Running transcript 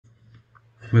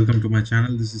Welcome to my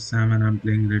channel. This is Sam and I'm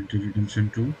playing Red Dead Redemption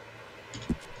 2.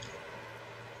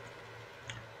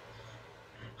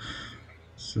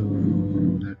 So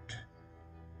that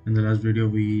in the last video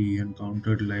we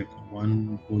encountered like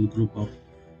one whole group of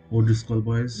O'Driscoll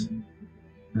boys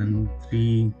and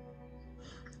three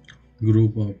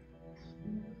group of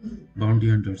bounty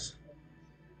hunters.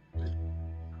 It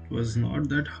was not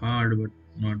that hard but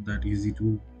not that easy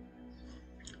too.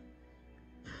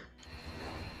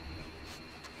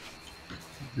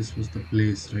 This was the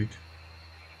place, right?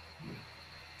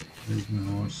 There's my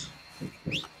horse.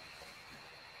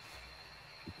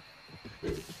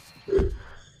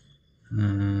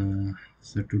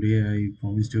 So today I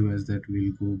promised you guys that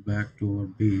we'll go back to our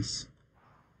base.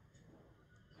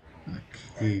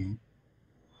 Okay,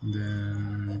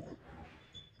 then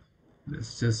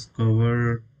let's just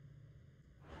cover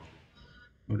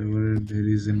whatever there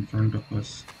is in front of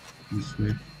us this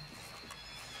way.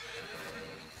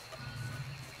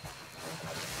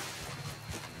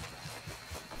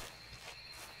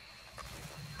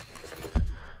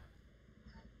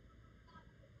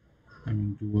 I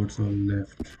mean towards our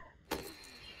left.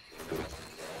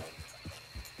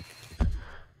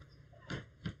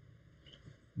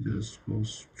 Just go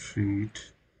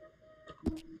straight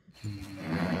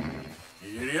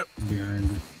behind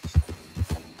it.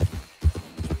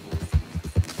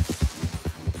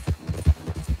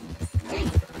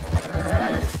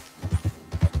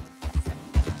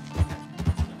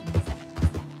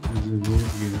 There's a road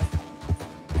here.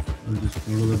 I'll just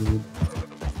follow the road.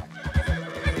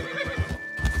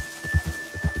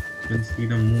 You can see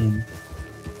the moon.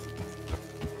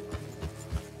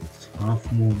 It's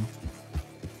half moon.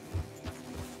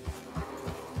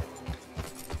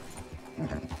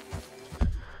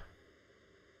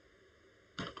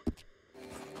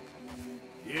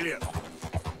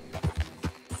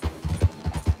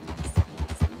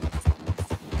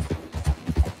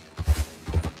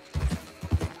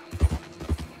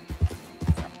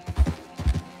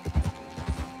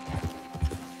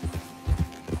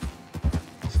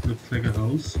 This looks like a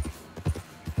house.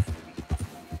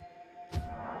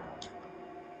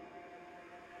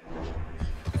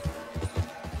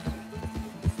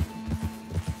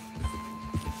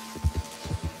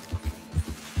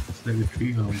 It's like a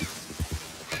tree house.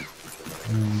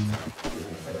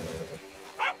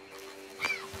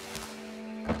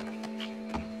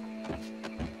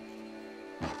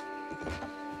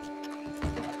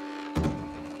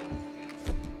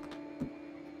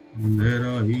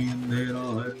 अंधेरा ही अंधेरा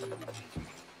है.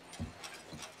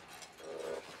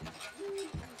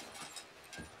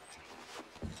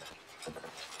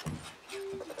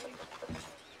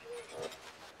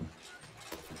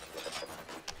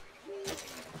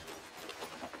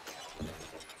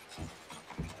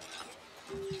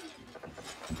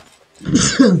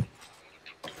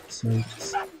 So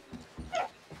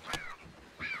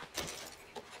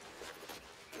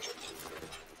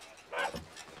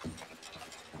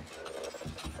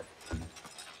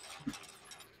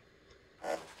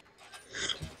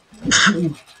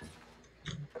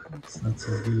that's a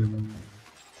deal.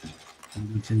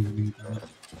 Change नहीं था.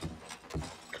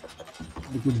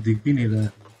 कुछ दिख भी नहीं रहा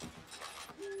है.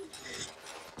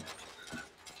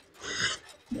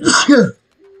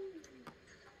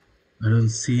 I don't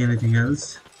see anything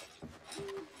else.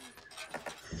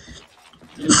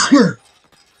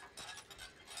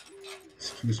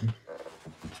 Excuse me.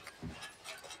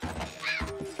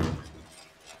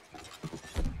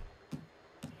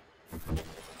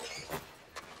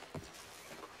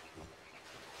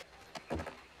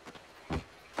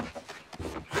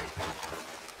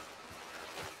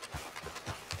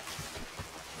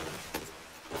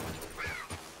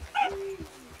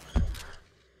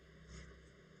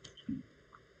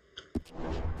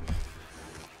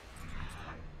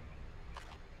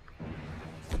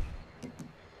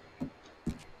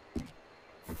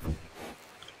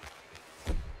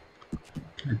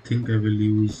 I think I will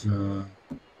use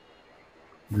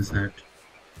this hat.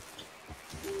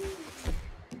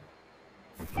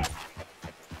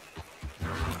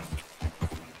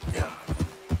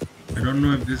 I don't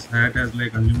know if this hat has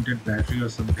like unlimited battery or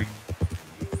something.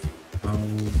 How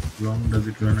long does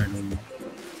it run? I don't know.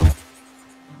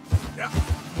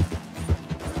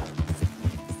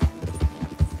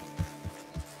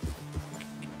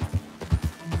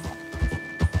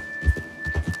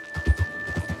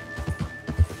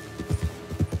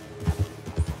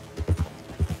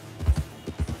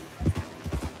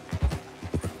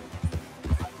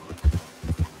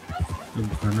 तो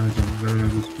घना जंगल में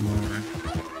घुस चुका हूँ मैं.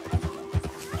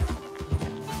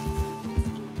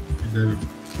 इधर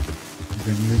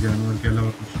जंगली जानवर के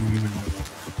अलावा कुछ नहीं मिल रहा.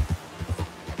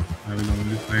 I will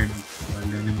only find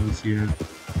wild animals here.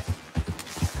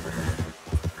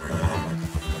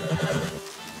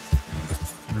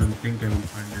 I don't think I will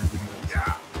find anything else.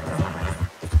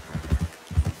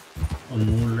 Oh,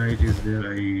 moonlight is there.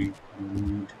 I don't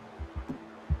need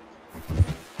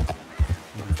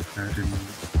that in mind.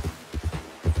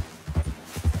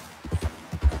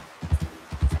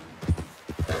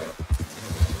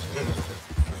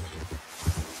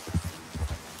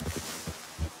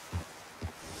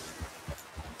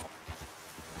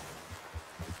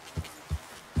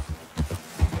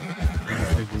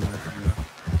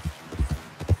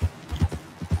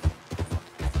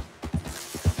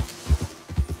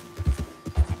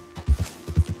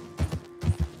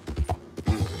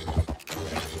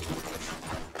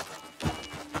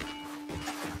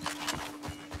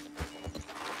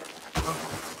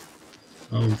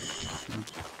 Oh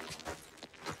shoot.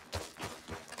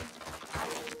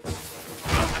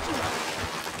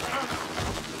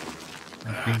 I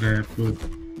think I have to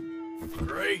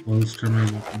holster my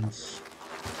weapons.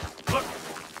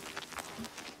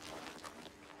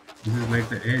 This is like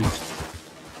the edge.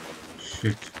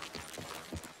 Shit.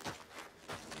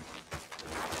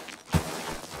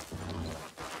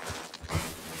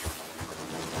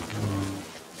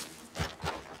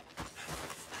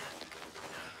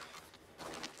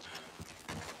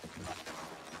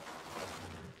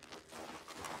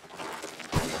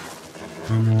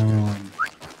 Come on.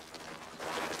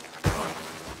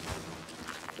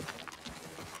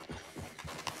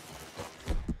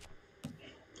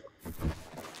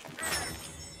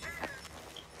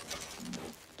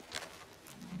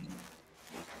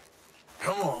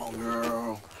 Come on,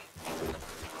 girl.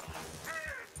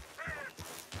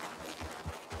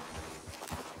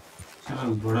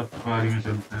 चलो बड़ा पारी में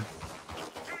चलते हैं.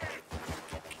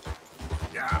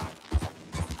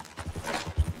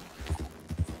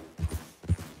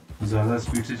 ज़्यादा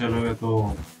speed से चलोगे तो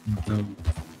मतलब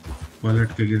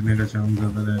पलट के गिरने का चांस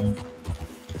ज़्यादा रहेगा,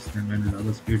 इसलिए मैंने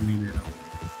ज़्यादा स्पीड नहीं ले रहा.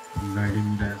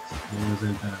 Riding that's always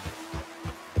like that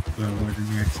to avoid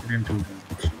any accidental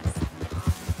damage.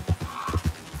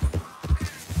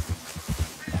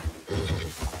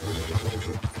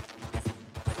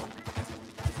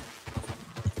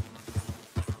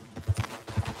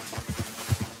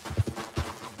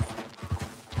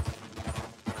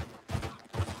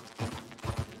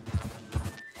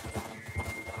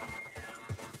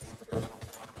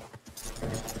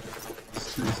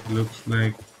 This looks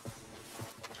like it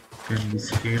can be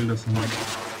scaled or something.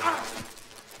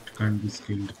 It can't be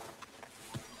scaled.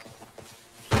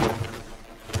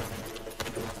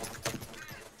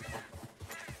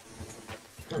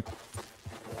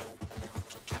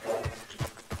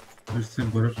 फिर से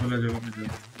बर्फ वाला जगह में जाते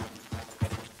हैं.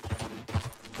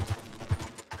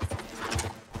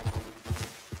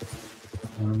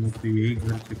 हम तो यही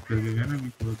घर चेक करके गए ना अभी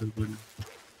थोड़ा देर पहले.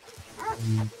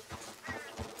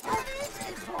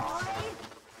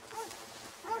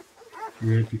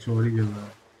 ये कुछ और ही जगह है.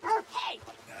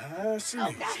 Nice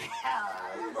and easy.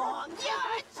 Long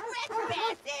you're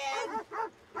trespassing.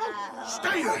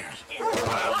 Stay there.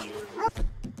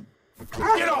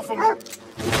 Get off of me.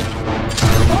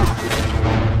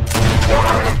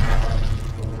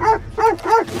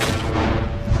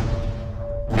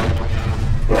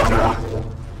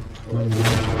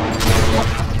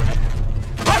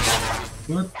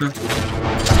 What the?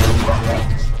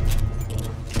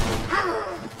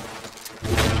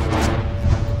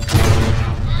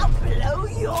 I'll blow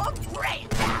your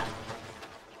brains out.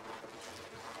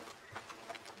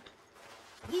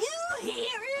 You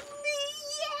hearing me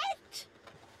yet?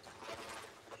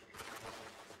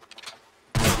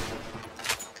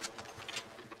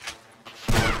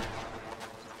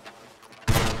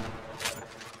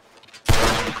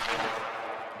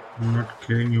 I'm not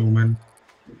kidding you, man.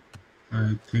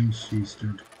 I think she's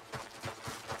dead.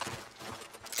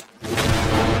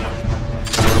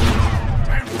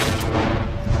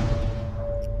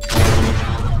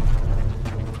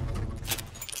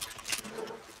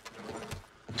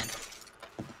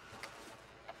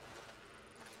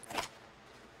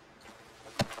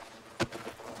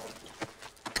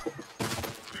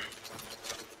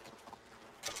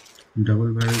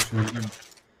 Double barrel shotgun.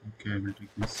 Okay, I will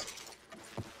take this.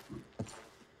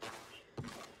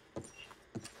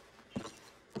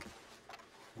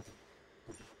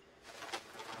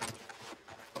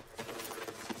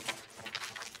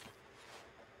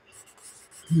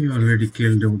 We already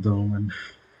killed the woman.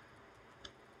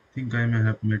 I think I may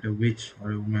have met a witch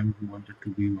or a woman who wanted to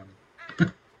be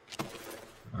one.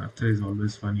 Arthur is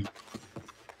always funny.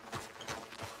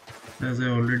 As I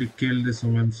already killed this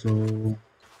woman, so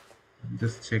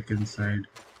just check inside.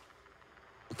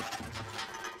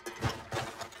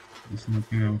 There's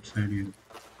nothing outside here.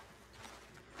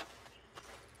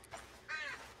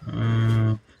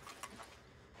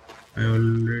 I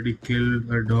already killed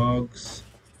the dogs,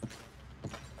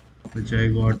 which I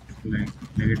got like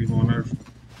negative honor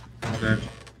for that.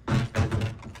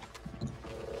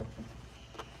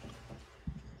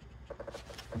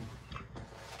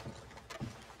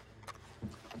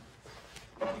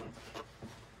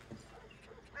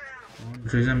 On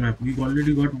treasure map, we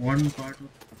already got one part of.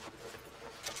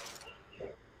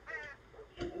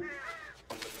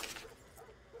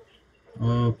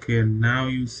 Okay, now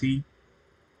you see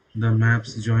the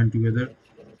maps joined together.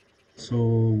 So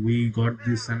we got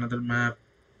this another map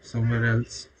somewhere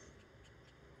else,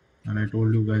 and I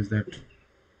told you guys that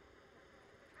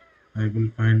I will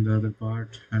find the other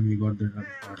part, and we got the other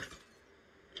part.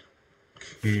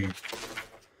 Okay,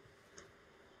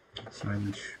 so I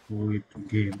will show it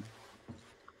again.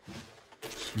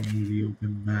 Showing the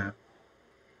open map.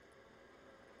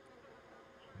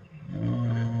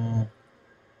 Uh,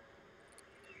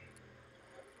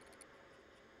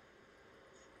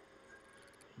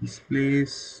 this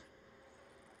place,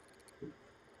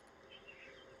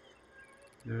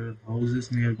 there are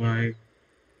houses nearby.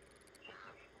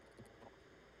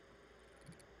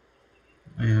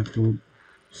 I have to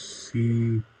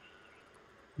see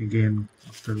again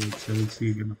afterwards. I will see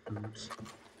again afterwards.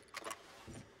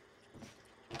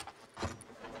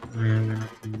 I have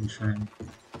enough to shine.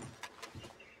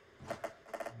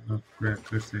 Enough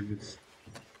crackers, I guess.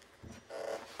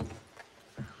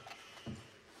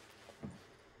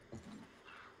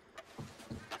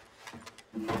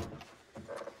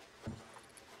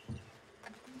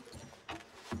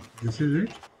 This is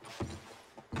it?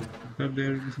 I thought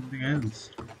there would be something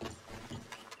else.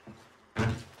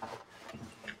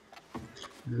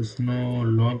 There's no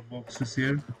log boxes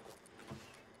here.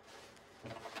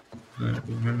 The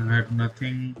woman had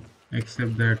nothing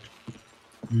except that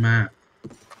map.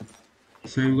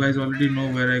 So you guys already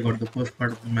know where I got the first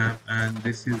part of the map, and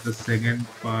this is the second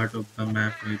part of the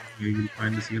map. Where you will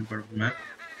find the second part of the map.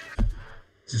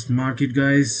 Just mark it,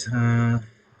 guys.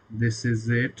 This is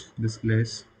it. This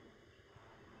place.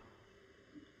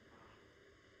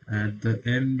 At the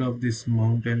end of this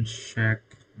mountain shack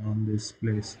on this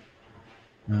place,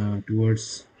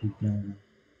 towards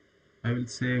I will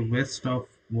say west of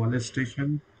Wallace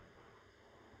Station,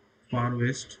 far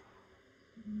west,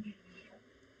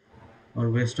 or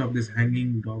west of this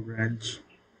hanging dog ranch,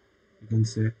 you can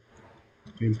say.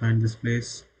 You'll find this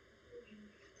place.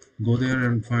 Go there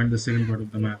and find the second part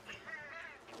of the map.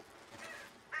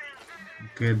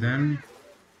 Okay, then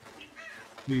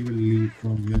we will leave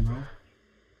from here now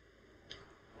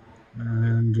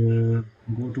and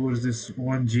go towards this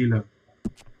Oangila.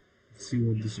 See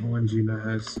what this Oangila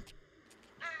has.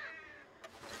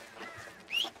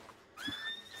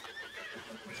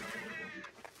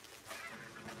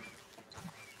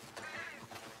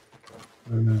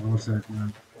 Where my horse at,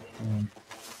 man? Come on.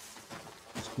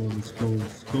 Let's go, let's go,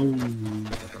 let's go.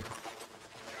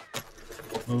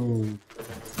 Oh.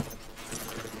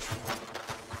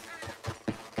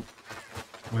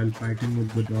 While fighting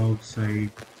with the dogs, I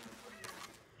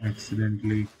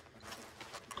accidentally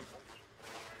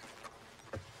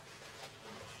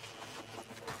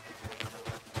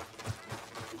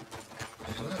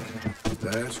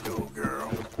Let's go,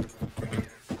 girl.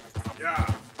 Yeah.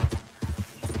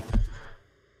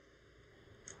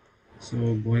 so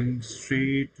going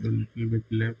straight, a little bit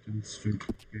left and straight.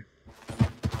 Okay.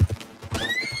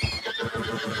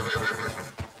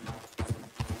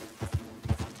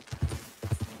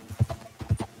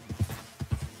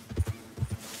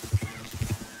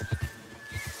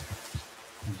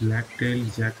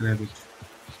 Black-tailed jackrabbit.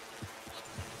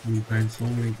 You'll find so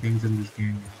many things in this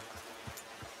game.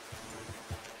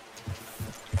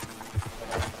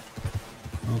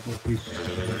 Fish.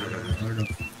 Heard of.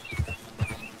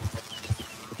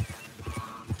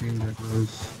 I think that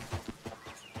was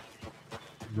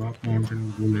Rock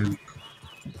Mountain Bull Elk.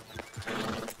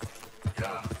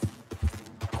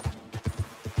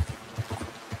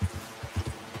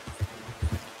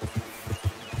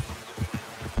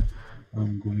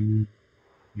 I'm going,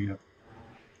 yeah,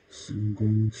 so I'm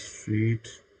going straight.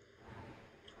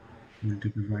 We'll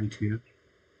take a right here.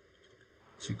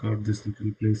 Check out this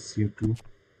little place here too.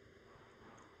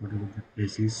 Whatever that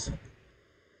place is.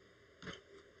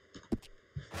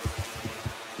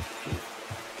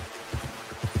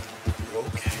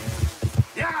 Okay.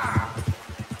 Yeah.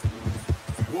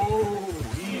 Whoa.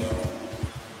 Easy.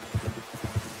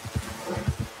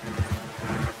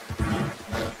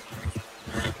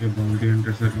 Okay, bounty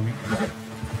hunters are coming.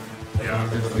 I'll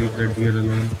just leave that deer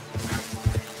alone.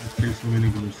 There's so many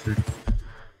ghosts.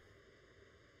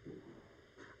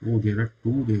 Oh, there are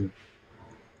two there.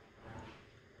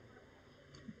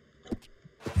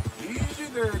 Easy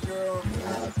there, girl.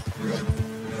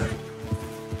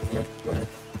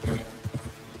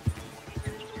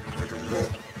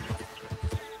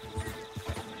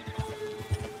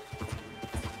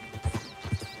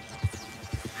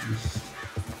 This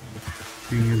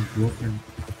thing is broken.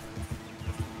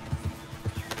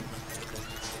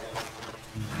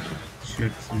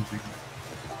 Check something.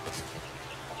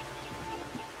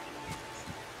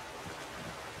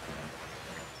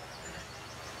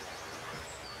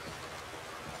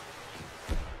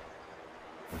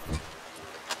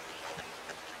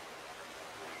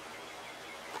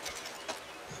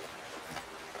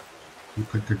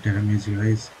 Look at the damage,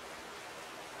 guys.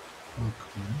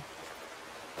 Okay.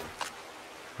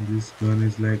 This gun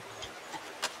is like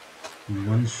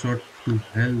one shot to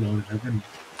hell or heaven.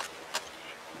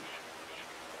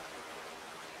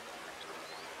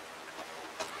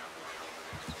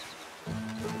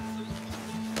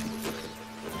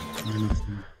 Kind of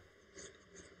thing.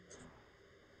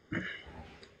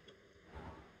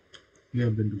 We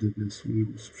have been to this. We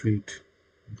go straight.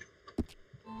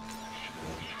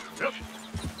 Yep.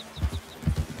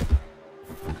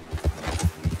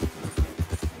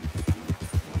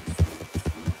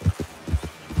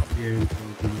 Yeah, we'll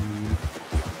probably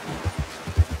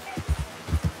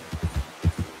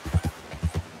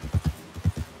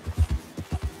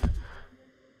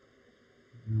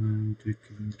take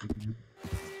it.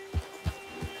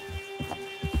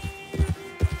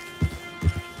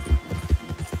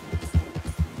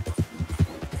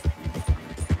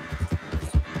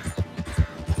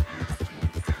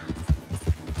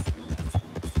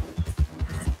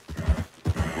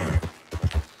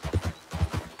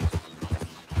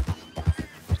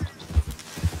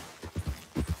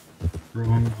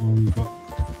 Wrong on buck.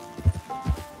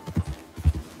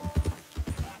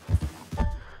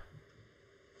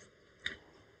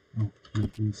 Oh,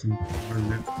 nothing some power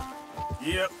left.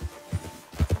 Yep.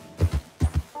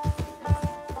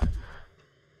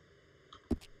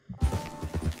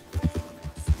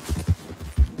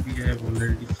 We have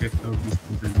already checked out this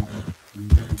position of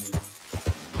the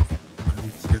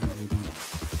it's still loading.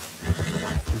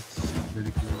 It's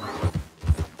very close.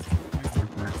 I got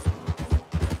that.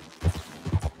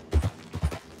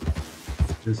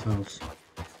 This house.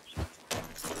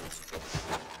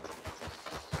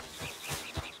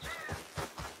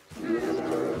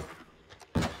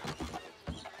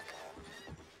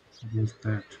 What's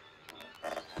that?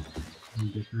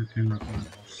 Definitely not my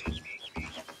house.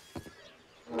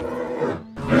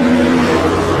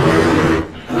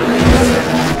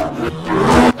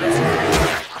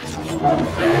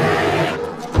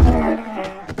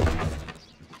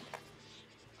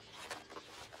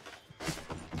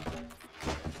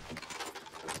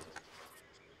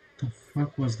 The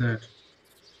fuck was that?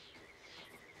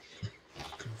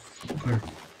 The fucker.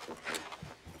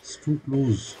 It's too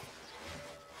close.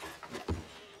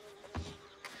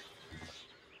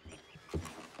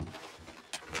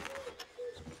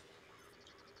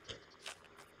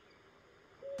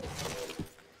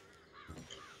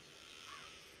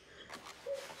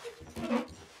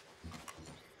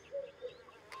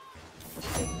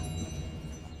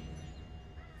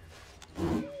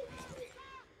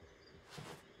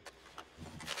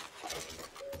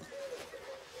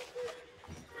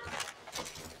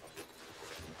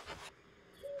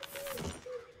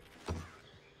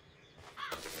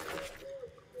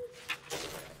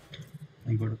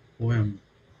 I got a poem.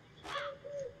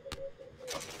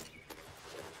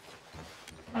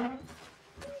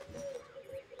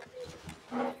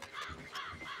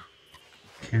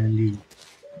 Candy.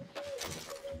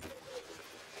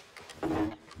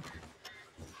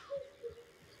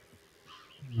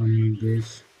 I need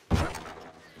this.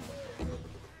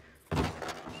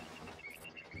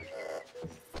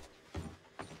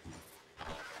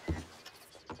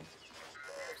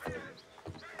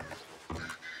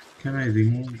 Can I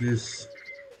remove this?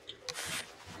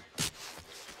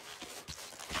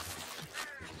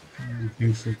 I don't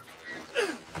think so.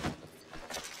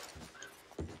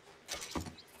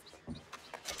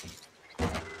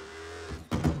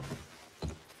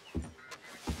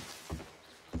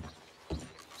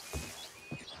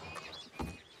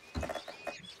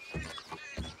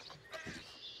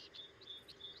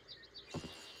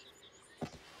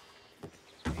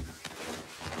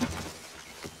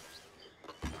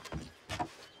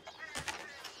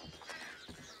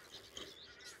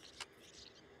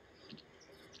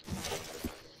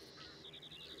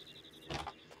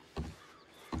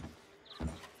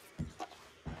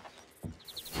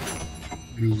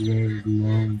 These were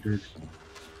long dead.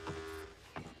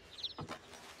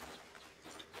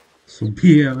 So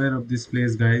be aware of this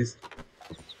place, guys.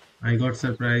 I got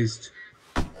surprised.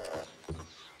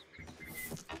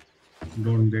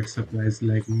 Don't get surprised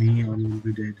like me or you'll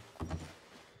be dead.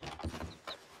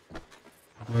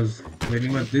 Because when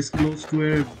you are this close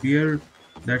to a bear,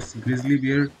 that's grizzly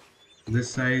bear, this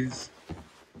size,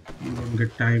 you don't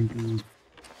get time to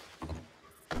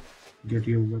get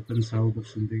your weapons out or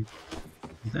something.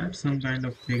 That's some kind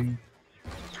of thing.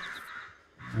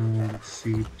 Let's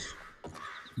see it.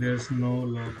 There's no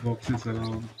lock boxes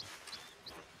around,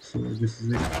 so this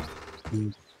is it.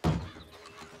 Close.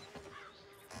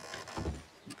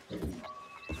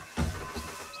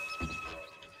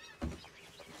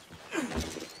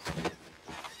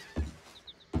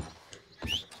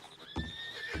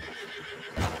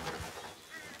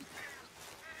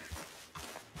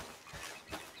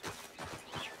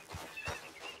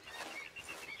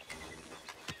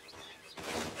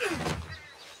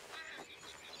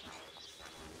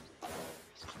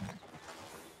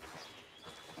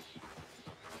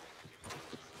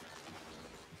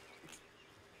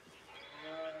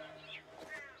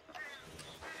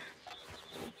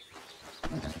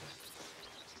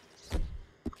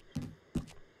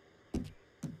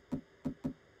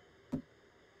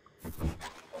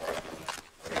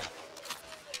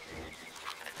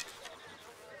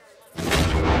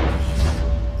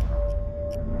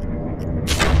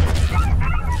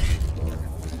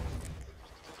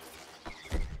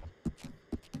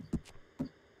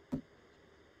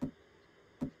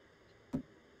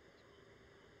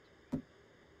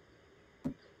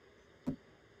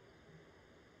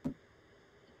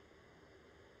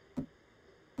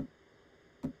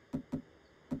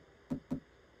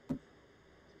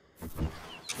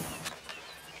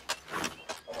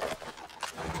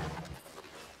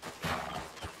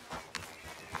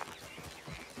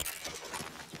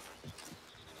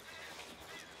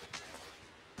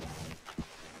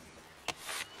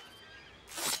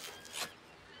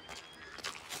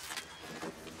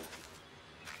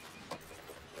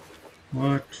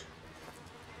 What?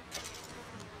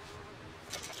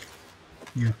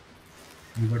 Yeah,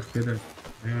 you got feather.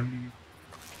 I only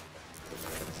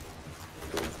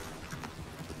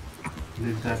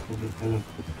did that for the color.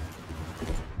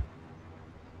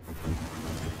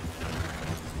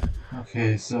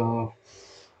 Okay, so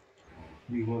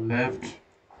we go left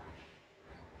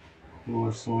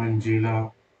towards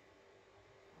Soangela.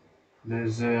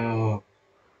 There's a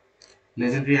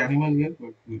legendary animal here,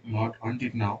 but we cannot hunt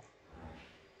it now.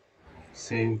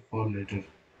 Save for later.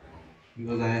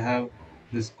 Because I have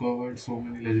discovered so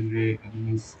many legendary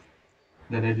animals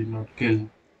that I did not kill.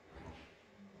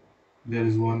 There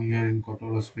is one here in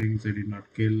Kotora Springs I did not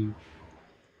kill.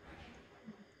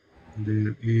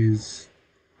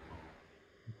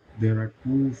 There are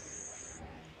two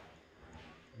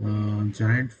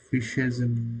giant fishes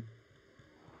in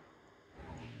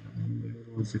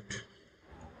where was it?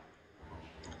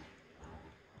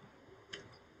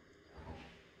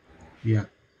 Yeah,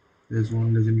 there's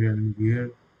one legendary animal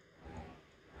here.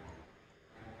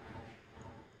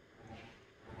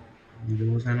 And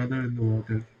there was another in the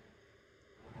water.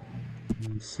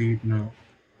 You see it now.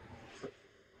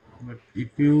 But if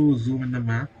you zoom in the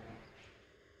map,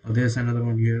 there's another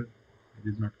one here. I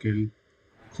did not kill.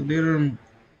 So there are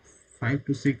 5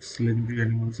 to 6 legendary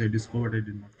animals I discovered I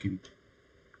did not kill.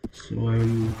 So I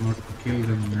will not kill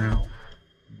them now,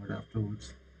 but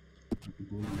afterwards I have to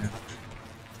go left.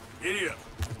 Idiot.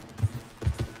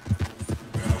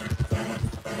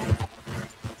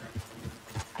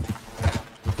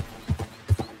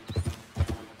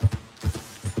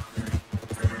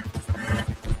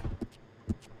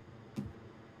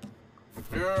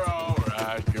 You're all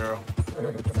right, girl.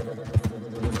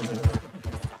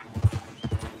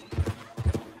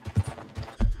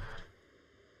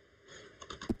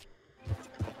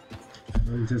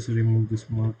 I'll just remove this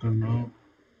marker now.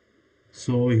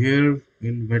 So here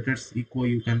in Vetter's Eco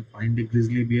you can find a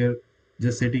grizzly bear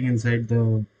just sitting inside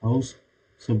the house.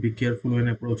 So be careful when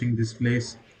approaching this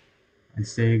place. I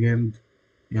say again,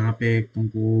 यहाँ पे एक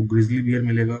तुमको grizzly bear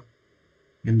मिलेगा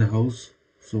in the house.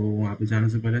 So वहाँ पे जाने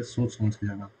से पहले सोच समझ के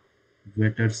जाना.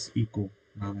 Vetter's Eco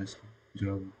नाम है इसका.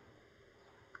 जो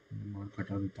मार्क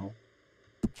हटा देता हूँ.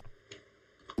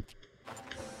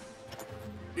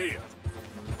 Idiot.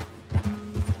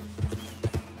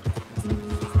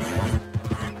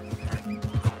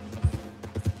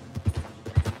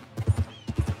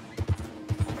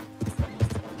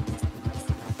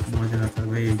 मजा आता है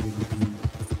भाई एक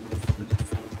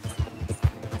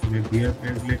मैं बियर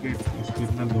पैक लेके इसको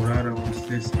इतना दौड़ा रहा हूँ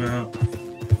इससे इसका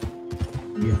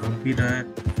ये हम भी रहा है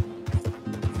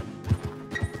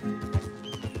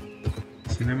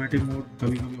सिनेमैटिक मोड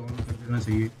कभी कभी ऑन कर देखना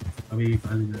चाहिए। अबे ये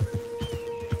कहाँ ले जा रहा है?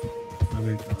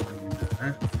 अबे कहाँ ले जा रहा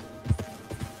है?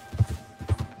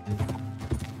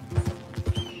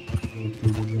 तो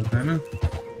जो होता है ना,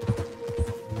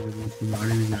 मेरे दोस्त को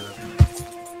गाड़ी ले जा रहा था।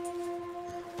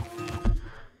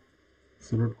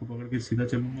 इस रोड को पकड़ के सीधा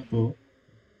चलूंगा तो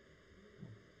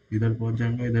इधर पहुंच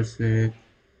जाऊंगा। इधर से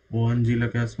ओवन जिला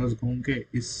के आसपास घूम के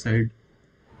इस साइड,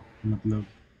 मतलब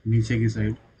नीचे की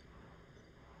साइड,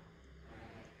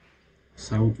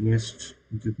 साउथ वेस्ट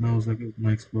जितना हो सके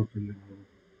उतना एक्सप्लोर कर लेंगे।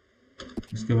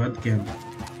 उसके बाद कैंप।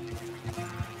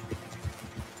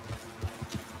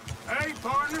 Hey,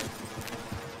 partner.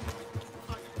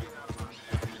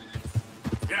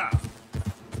 Yeah.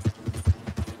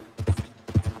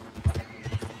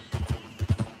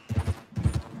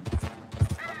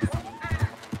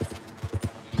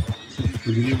 सिर्फ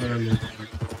खुजली वाला लोग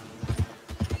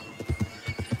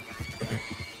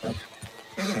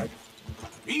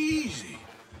Easy.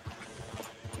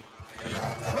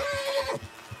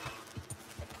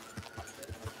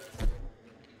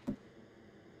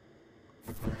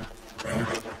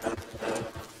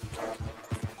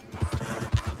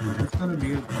 बहुत सारा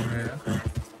बियर बन रहा है यार।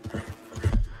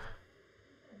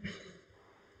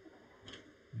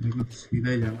 मेरे को सीधा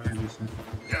ही जाना है जैसे।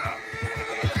 Yeah.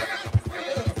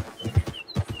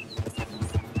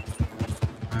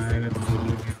 आएगा तो बोल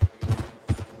देंगे।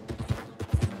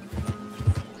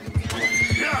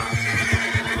 Yeah.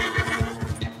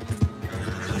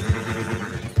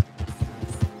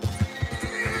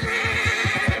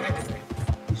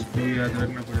 इसको भी याद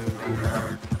रखना पड़ेगा कि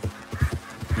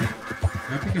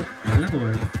यहाँ पे क्या पहला तो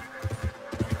है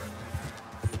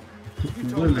तो You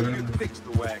ऊपर told लग me रहा you'd है। fix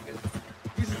the wagon.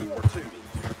 You swore to me.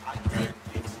 I did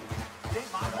fix it. Did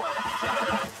my work.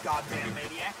 Goddamn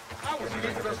maniac. I was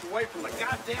keeping us away from the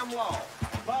goddamn law.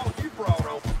 Law you brought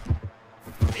on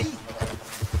me.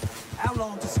 How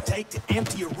long does it take to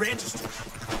empty a register?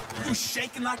 You're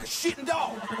shaking like a shitting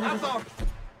dog. I thought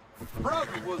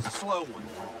brother was a slow one.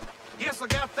 Guess I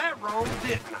got that wrong,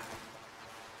 didn't I?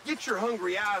 Get your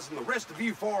hungry eyes and the rest of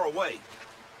you far away.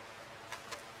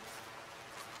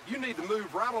 You need to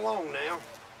move right along now.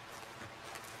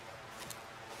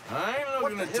 I ain't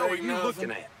What looking the to hell are take you nothing.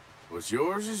 looking at? What's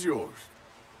yours is yours.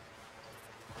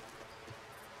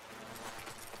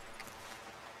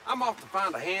 I'm off to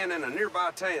find a hand in a nearby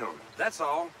town. That's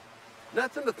all.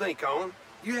 Nothing to think on.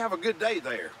 You have a good day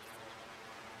there.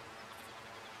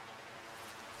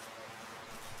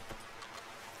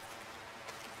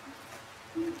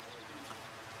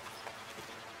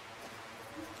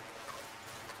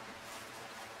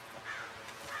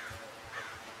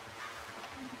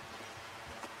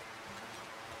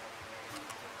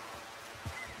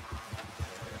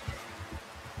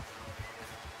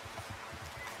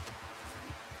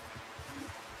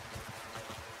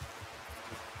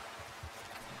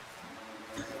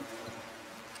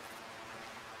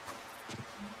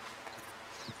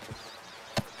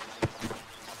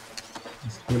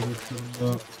 इसको load करूँगा।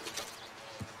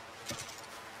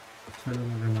 चलो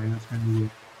मेरे minus में नहीं है।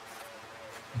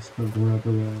 इसका घोड़ा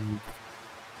तो गया नहीं।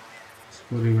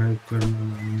 इसको रिवाइव करना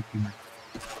नामुमकिन है।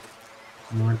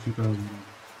 मार चुका है घोड़ा।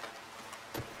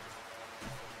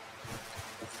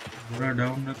 घोड़ा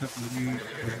डाउन रहता फिर भी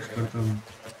कोशिश करता हूँ।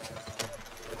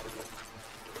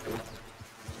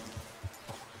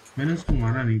 मैंने उसको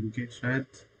मारा नहीं क्योंकि शायद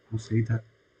वो सही था।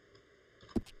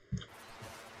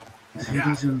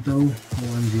 सीधा चलता हूँ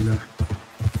ओवन जिला।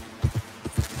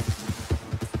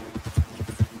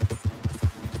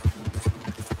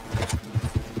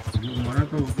 जो मारा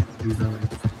था वो सीधा है।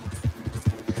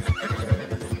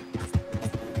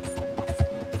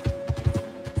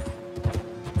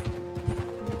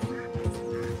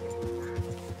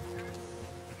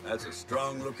 That's a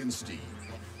strong-looking steed.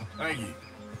 Thank you.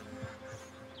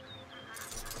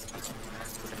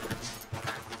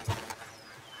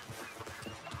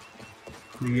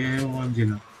 तो ये है ओवन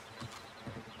जिला।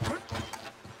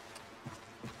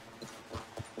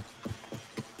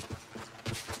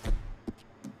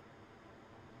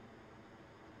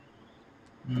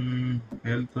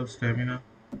 हेल्थ और स्टेमिना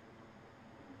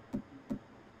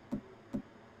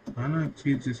था ना एक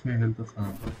चीज जिसमें हेल्थ था।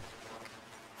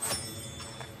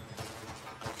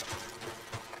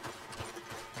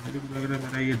 मुझे तो लग रहा है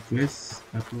मेरा ये ड्रेस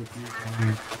अप्रोप्रिएट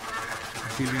नहीं है,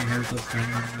 इसीलिए हेल्थ और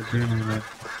स्टेमिना में ड्रेन हो रहा है।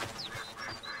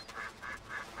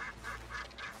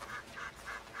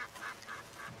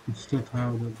 कुछ तो था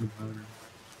उधर से भाग रहा है।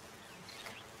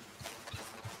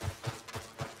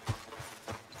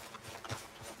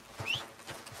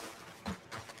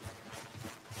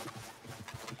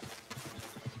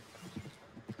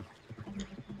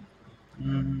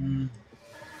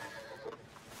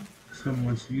 सब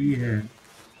मछली है।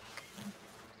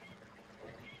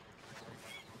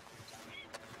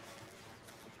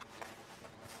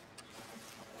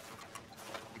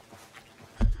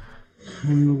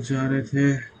 हम लोग जा रहे थे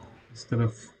इस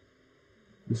तरफ,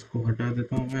 इसको हटा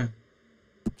देता हूँ मैं,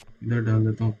 इधर डाल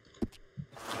देता हूँ।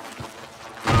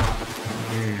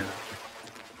 ये यार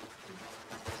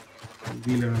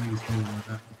जल्दी लगाने किसने लगा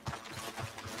था।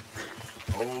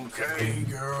 Okay,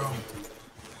 girl.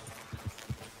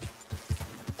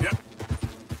 Yep.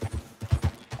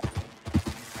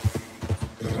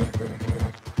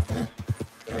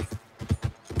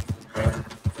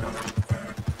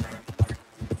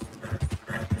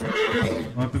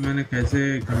 वहाँ पे मैंने कैसे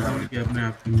कंट्रोल किया अपने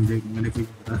आप को, मुझे कोई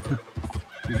पता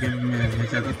क्योंकि मैं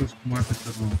चाहता था उसको मार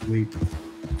सकता था वही,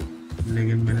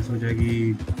 लेकिन मैंने सोचा कि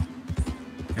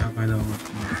क्या फायदा होगा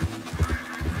उसको मारने का।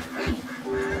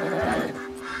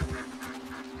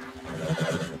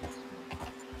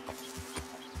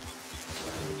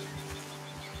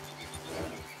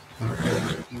 हाँ,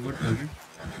 ऊपर चल गए।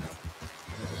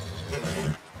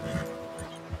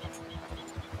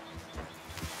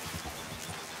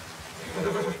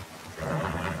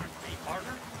 Hey,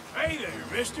 partner. Hey there,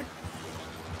 mister.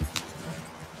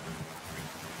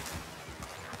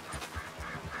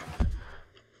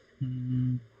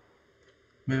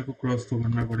 मेरे को क्रॉस तो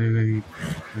करना पड़ेगा ही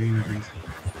कहीं ना कहीं से।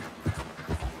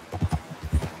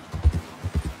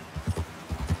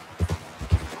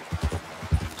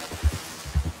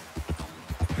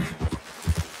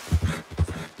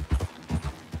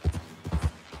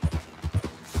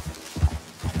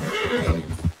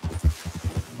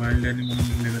 वाइल्ड एनिमल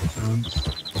मिलने का चांस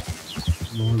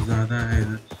बहुत ज़्यादा है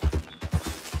इधर।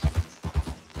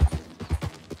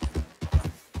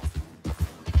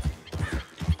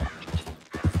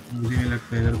 मुझे नहीं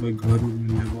लगता इधर कोई घर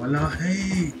मिलने वाला है।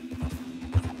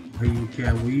 भाई ये क्या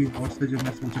है, वही हॉर्स है जो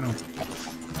मैं सोच रहा हूँ।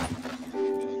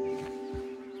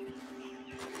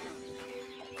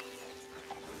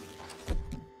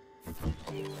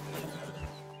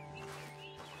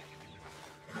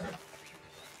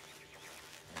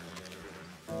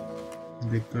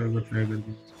 देखता है, एक बार ट्राई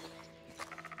करके।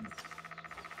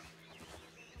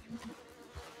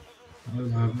 और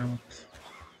भागना मत।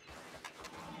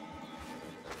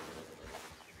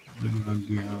 भाग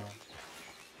गया।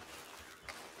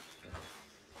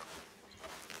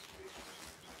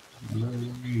 मतलब वो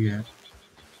नहीं है।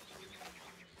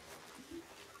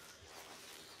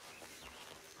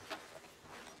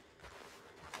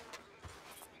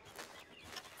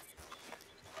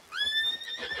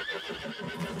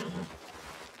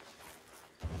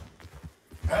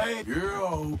 Hey, you're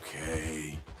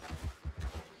okay.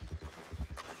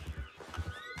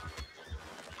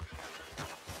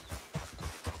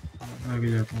 आगे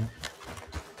जाता हूँ।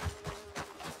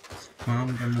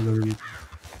 काम करना जरूरी था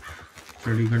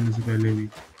स्टडी करने से पहले भी।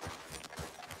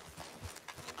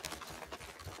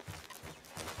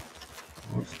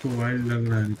 और तो वाइल्ड लग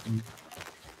रहा है लेकिन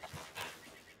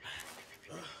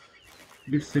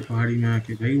फिर से पहाड़ी में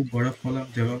आके भाई वो बर्फ वाला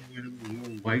जगह में मेरे को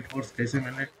वो वाइट हॉर्स कैसे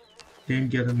मैंने टेम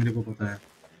किया था मेरे को पता है।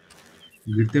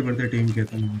 गिरते पड़ते टेम किया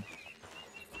था मैंने।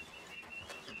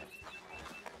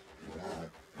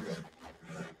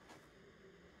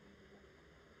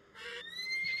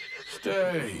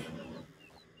 Stay.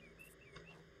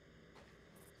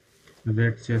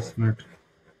 Red chestnut.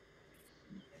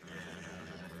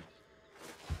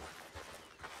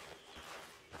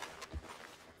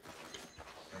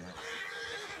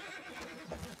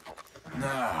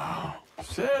 Now,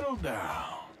 settle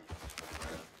down.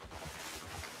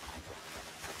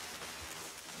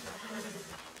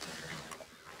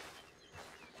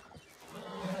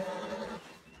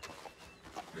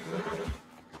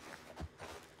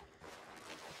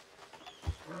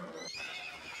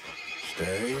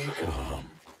 Stay calm.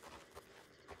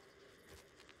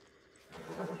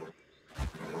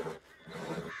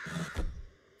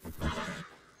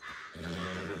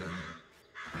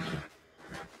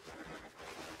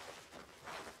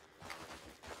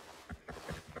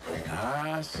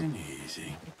 Nice and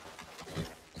easy.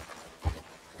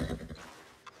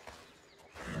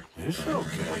 It's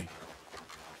okay.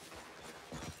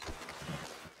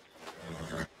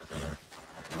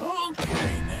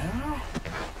 Okay now.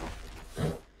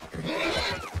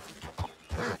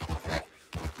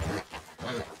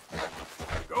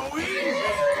 Go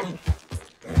easy.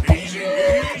 Easy,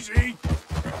 easy.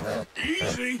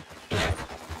 Easy.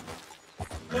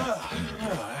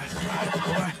 That's right,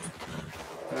 boy.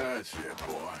 That's it,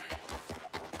 boy.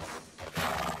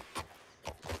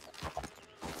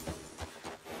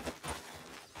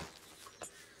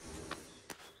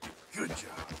 Good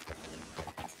job.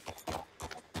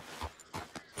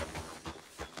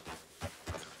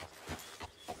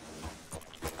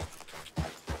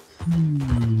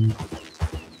 Hmm.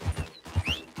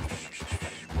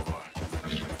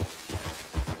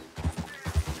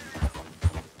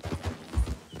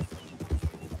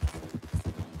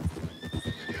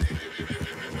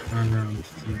 आराम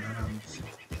से आराम से।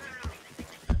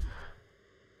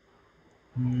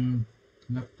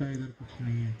 लगता है इधर कुछ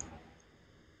नहीं है,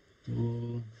 तो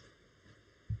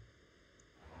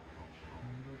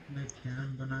हम लोग ने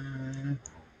कैंप बनाया है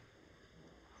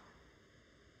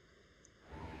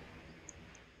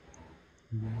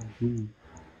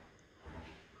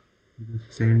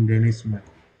सेंट डेनिस में।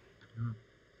 हाँ,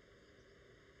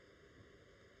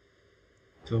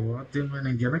 तो बहुत दिन में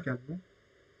नहीं गया ना कैंप में,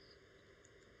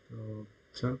 तो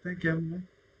चलते हैं कैंप में।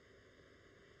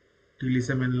 टीली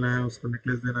से मिलना है, उसको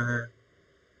नेकलेस देना है,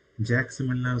 जैक से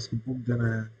मिलना है, उसको बुक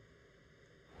देना है।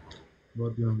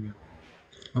 बहुत दिन हो गया।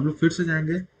 हम लोग फिर से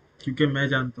जाएंगे, क्योंकि मैं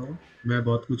जानता हूँ मैं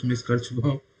बहुत कुछ मिस कर चुका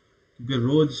हूँ, क्योंकि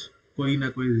रोज कोई ना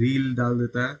कोई रील डाल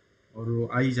देता है और वो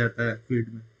आ ही जाता है फीड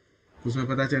में, तो उसमें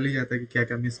पता चल ही जाता है कि क्या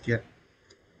क्या मिस किया।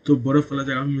 तो बर्फ वाला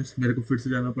जगह में मेरे को फिर से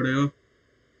जाना पड़ेगा,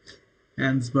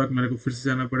 एंसबर्ग मेरे को फिर से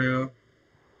जाना पड़ेगा,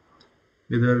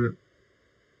 इधर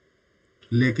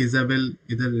लेक इजाबेल,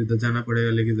 इधर इधर जाना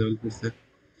पड़ेगा लेक इजाबेल फिर से।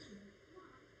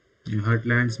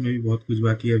 हार्टलैंड्स में भी बहुत कुछ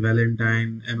बाकी है,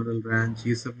 वैलेंटाइन, एमरल्ड रैंच,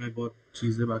 ये सब में बहुत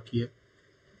चीज़ें बाकी है।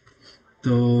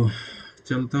 तो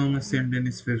चलता हूँ मैं सेंट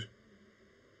डेनिस फिर।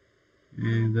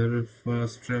 इधर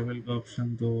फास्ट ट्रैवल का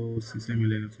ऑप्शन तो उसी से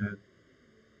मिलेगा शायद।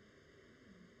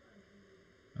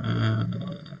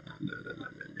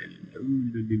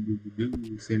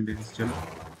 सेंट डेनिस चलो,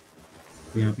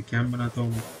 तो यहाँ पे कैंप बनाता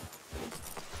हूँ मैं।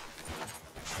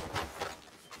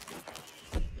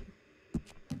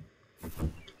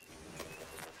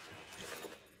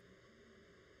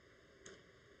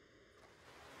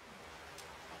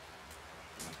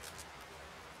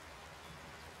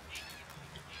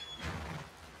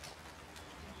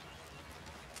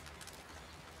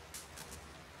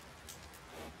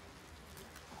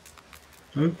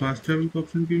 अबे फास्ट ट्रैवल का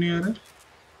ऑप्शन क्यों नहीं आ रहा?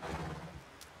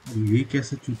 ये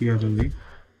कैसे चुतिया था भाई,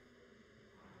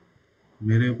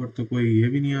 मेरे ऊपर तो कोई ये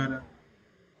भी नहीं आ रहा,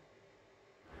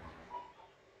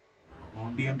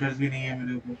 बाउंटी हंटर्स भी नहीं है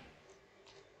मेरे ऊपर।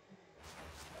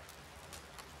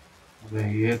 अबे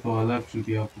ये तो अलग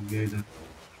चुतिया हो गया इधर।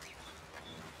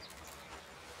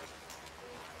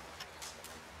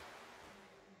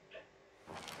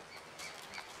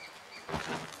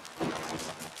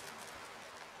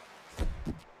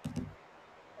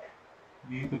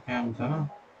 ये तो कैंप था ना।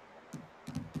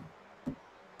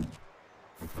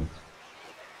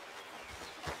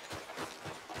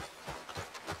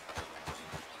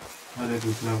 अरे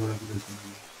दूसरा बड़ा किधर चला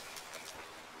गया?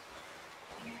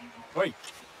 Wait.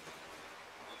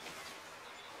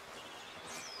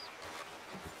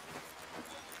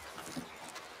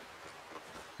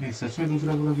 नहीं सच में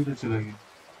दूसरा बड़ा किधर चला गया?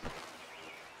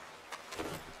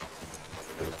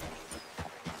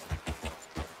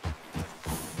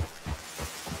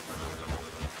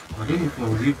 अरे ये तो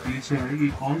अजीब ग्लिच है भाई,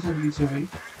 ये कौन सा ग्लिच है भाई?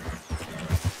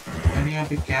 मैंने यहाँ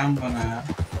पे कैंप बनाया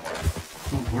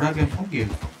तो घोड़ा क्या भाग गया?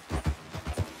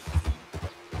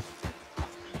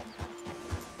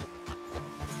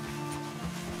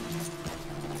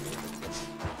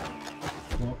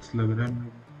 बॉक्स लग रहा है मेरे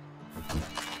को।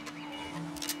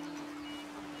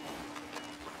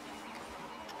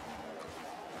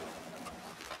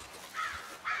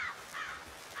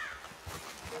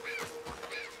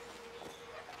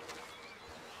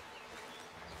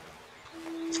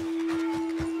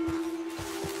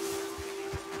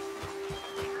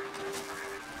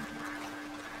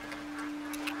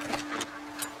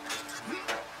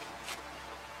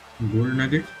 गोल्ड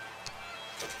नगेट,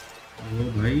 ओ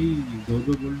भाई, दो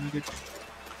दो गोल्ड नगेट,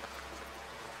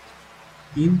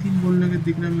 तीन तीन गोल्ड नगेट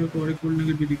दिख रहा है मेरे को, और एक गोल्ड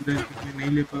नगेट भी दिख रहा है लेकिन मैं नहीं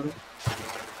ले पा रहा हूँ।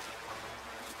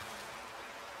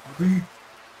 अबे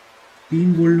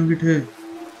तीन गोल्ड नगेट है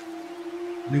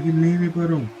लेकिन नहीं ले पा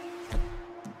रहा हूँ,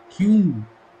 क्यों?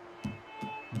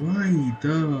 Why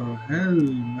the hell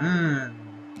man?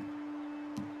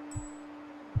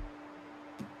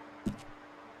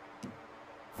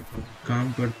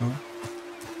 काम करता हूँ,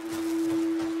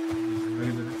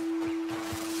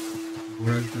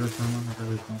 घोड़ा की तरह सामान हटा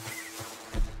देता हूँ।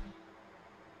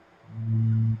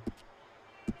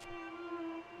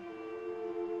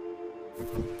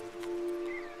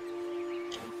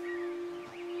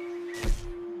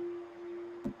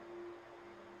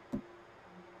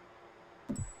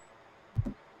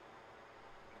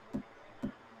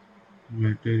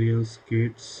 Materials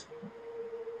kits,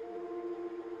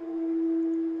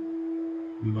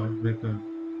 log breaker,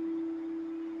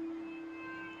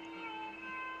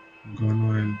 gun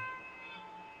oil,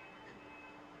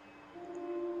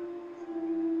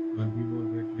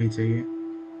 चाहिए।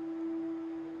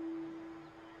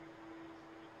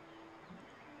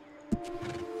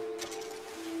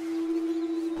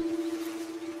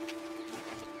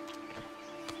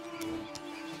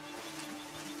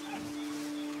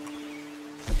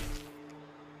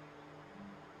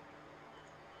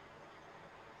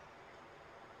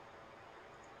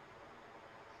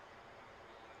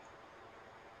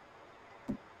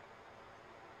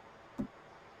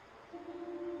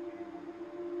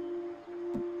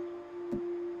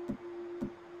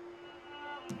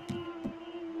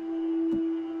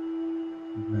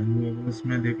 वैल्यूएबल्स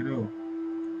में देख रहे हो,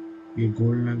 ये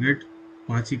गोल्ड नगेट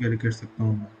 5 ही कैरी कर सकता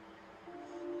हूँ मैं।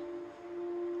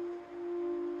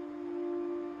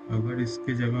 अगर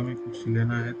इसके जगह में कुछ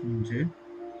लेना है तो मुझे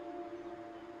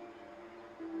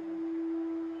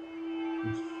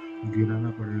कुछ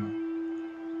गिराना पड़ेगा।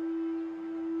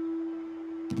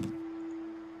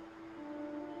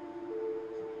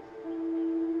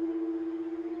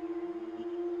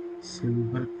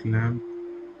 Silver clamp,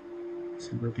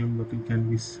 silver clamp bottle can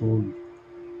be sold.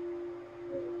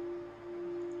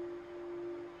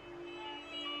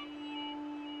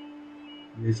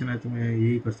 बेचना है तो मैं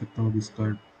यही कर सकता हूँ,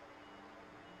 डिस्कार्ड।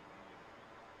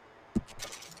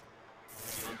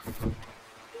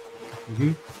 अभी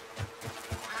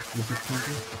ले सकता हूँ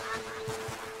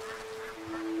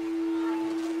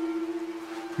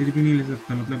फिर भी नहीं ले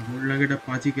सकता, मतलब गोल्ड नगेट आप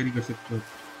 5 ही कैरी कर सकते हो।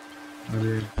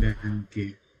 अरे बहन के,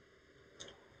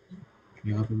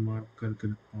 यहाँ पे मार्क करके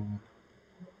रखता हूँ।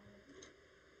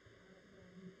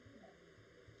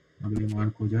 अब ये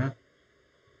मार्क हो जाए,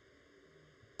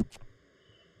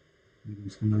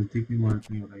 इसके नज़दीक भी मार्क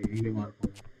नहीं हो रहा, यही भी मार्क हो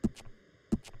रहा है।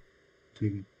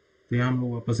 ठीक है, तो यहाँ हम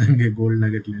लोग वापस आएंगे गोल्ड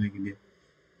नगेट लेने के लिए।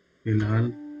 फिलहाल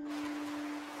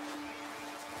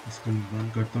इसको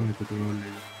बंद करता हूँ, तो कोई और ले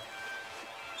जाऊँगा।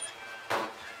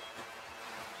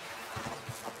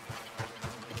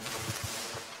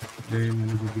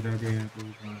 मैंने जो गिरा दिया यहाँ पे,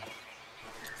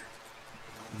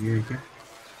 ये है क्या?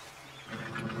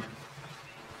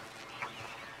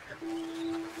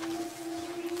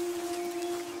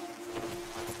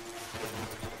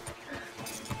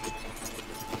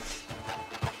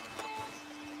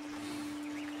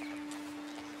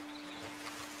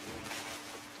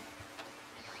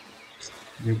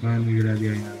 ये कहाँ में गिरा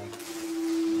दिया यार?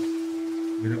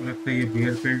 मेरे को लगता है ये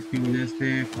बेयर फील्ड की वजह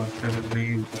से फर्स्ट ट्रैवल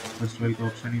नहीं, फर्स्ट ट्रैवल का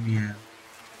ऑप्शन ही नहीं आया।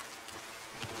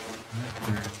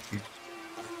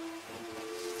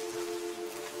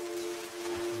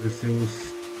 जैसे उस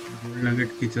गोल्ड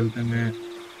नगेट के चलते मैं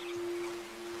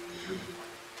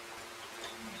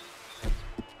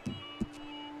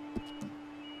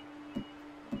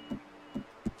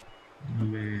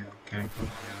क्या करूँ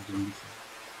यार जल्दी से।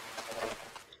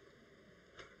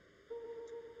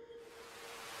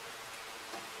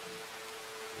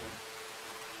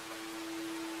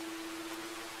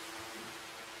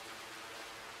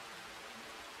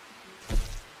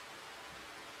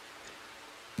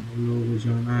 हम लोग को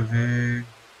जाना है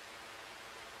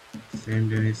सेंट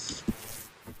डेनिस।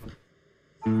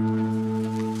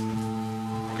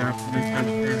 कैंप में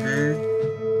चलते हैं।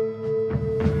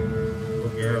 हो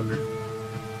गया ऑलरेडी,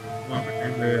 वहाँ पे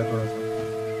टाइम लगेगा थोड़ा सा।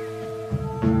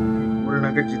 गोल्ड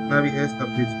नगेट जितना भी है सब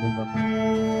बेच दूंगा।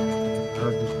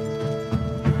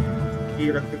 ये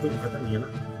रख के कुछ पता नहीं है ना,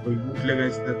 कोई लूट लेगा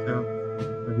इससे अच्छा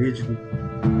मैं बेच दूँ।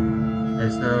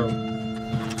 ऐसा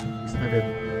इसमें दे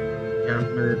दूँ, कैंप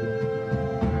में दे दूँ,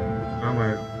 काम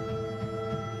आएगा।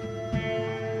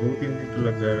 2-3 दिन तो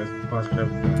लग जाएगा, फास्ट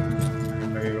ट्रैवल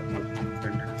लगेगा।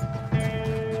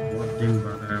 बहुत दिन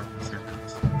बाद आया हूँ सेंट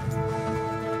डेनिस।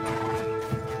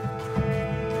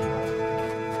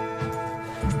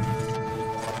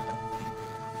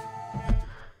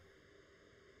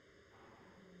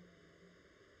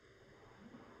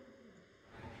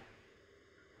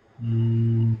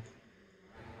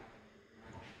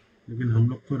 लेकिन हम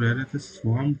लोग तो रह रहे थे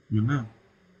स्वैम्प में ना।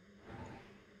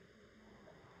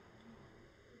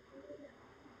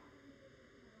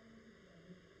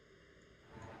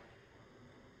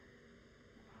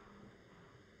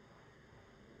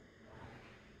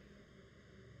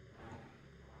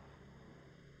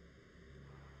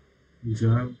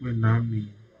 जगह का कोई नाम नहीं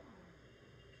है।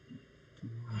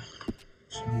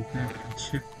 चलते हैं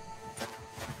पीछे।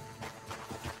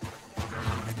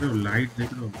 देख रहे हो लाइट,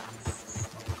 देख रहे हो?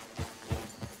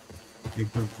 एक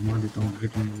बार घुमा देता हूँ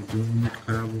लाइट में, 2 मिनट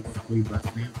खराब होगा कोई बात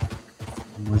नहीं,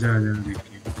 मजा आ जाएगा देख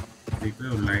के। देख रहे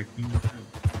हो लाइटिंग? देख रहे हो?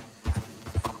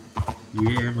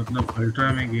 ये है मतलब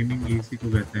अल्ट्रा में गेमिंग इसी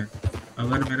को कहते हैं।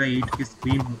 अगर मेरा 8 की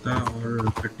स्क्रीन होता और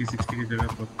 3060 की जगह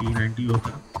 4090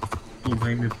 होता तो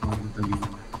भाई मैं फाड़ देता गेम में,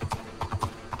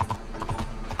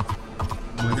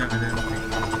 मजा आ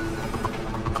जाएगा।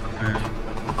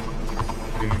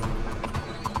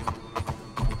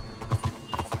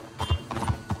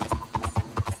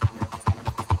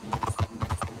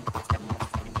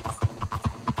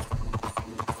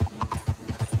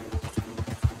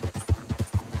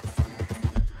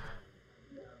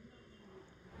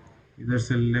 इधर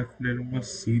से लेफ्ट ले लूंगा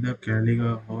सीधा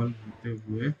कैलिगा हॉल होते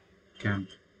हुए कैंप।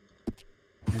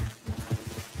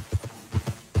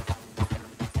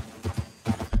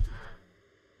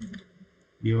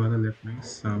 ये वाला लेफ्ट नहीं,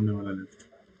 सामने वाला लेफ्ट।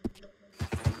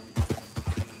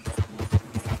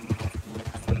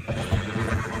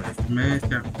 मैं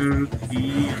चैप्टर 3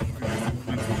 या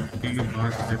फिर 4 में घुसने के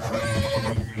बाद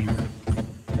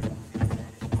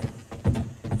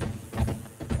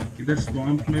इधर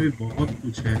स्वैम्प में भी बहुत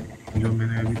कुछ है जो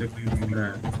मैंने अभी तक नहीं ढूंढा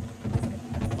है।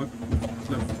 बहुत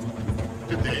मतलब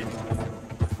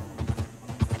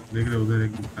देख रहे उधर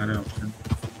एक दिखा रहा है ऑप्शन,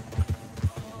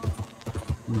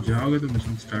 जाओगे तो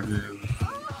मिशन स्टार्ट हो जाएगा।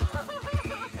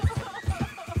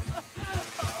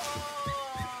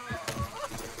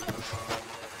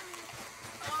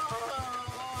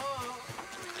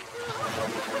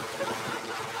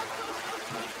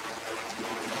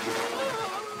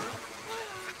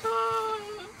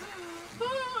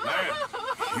 Man,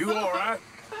 you all right?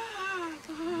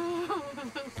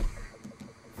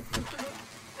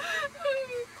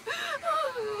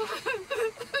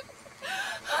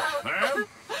 Ma'am?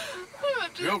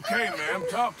 You okay, ma'am?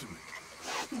 Talk to me.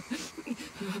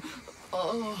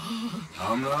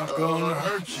 I'm not gonna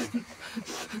hurt you.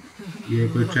 ये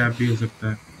कोई ट्रैप भी हो सकता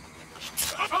है।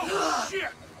 Oh,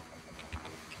 shit!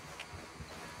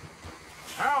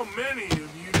 How many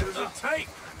of you does it take?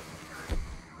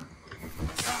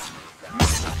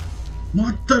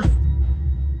 What the?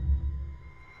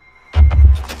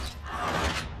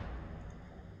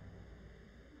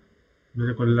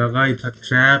 मेरे को लगा ही था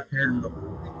ट्रैप है।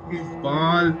 इस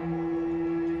बाल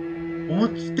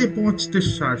पहुंचते पहुंचते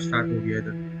स्टार्ट हो गया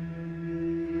इधर।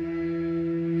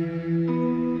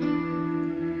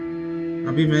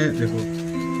 अभी मैं देखो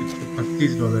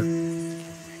 $125,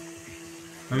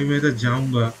 अभी मैं इधर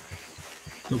जाऊंगा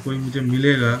तो कोई मुझे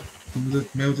मिलेगा तो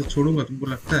मैं उसे छोड़ूंगा? तुमको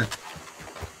लगता है?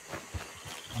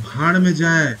 भाड़ में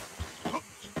जाए,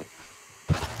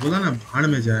 बोला ना भाड़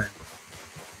में जाए।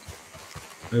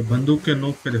 बंदूक के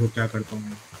नोक पे देखो क्या करता हूँ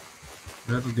मैं।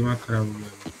 मेरा तो दिमाग खराब हो गया।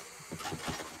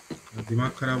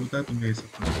 दिमाग खराब होता है तो मैं ये सब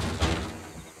करता हूँ।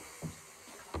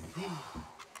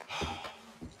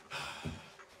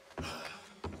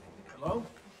 Hello?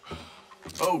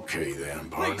 Okay then,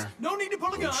 partner. Please, no need to pull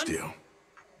a Hold gun. still.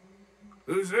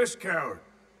 Who's this coward?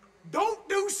 Don't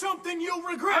do something you'll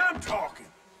regret. I'm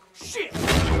talking. Shit!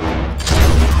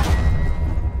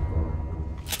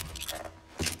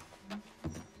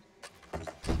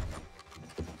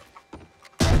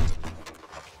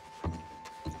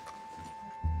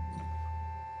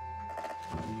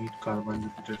 Need carbon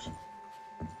repeaters.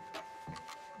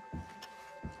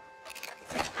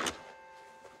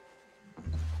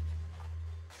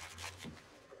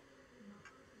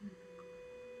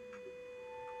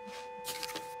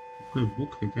 कोई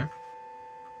बुक है क्या?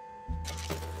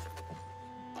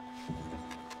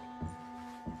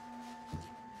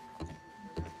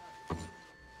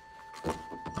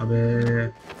 अबे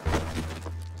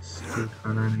इसको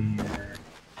खाना नहीं है।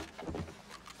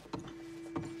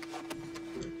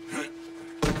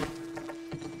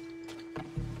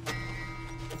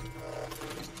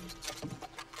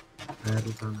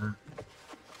 उठाना है।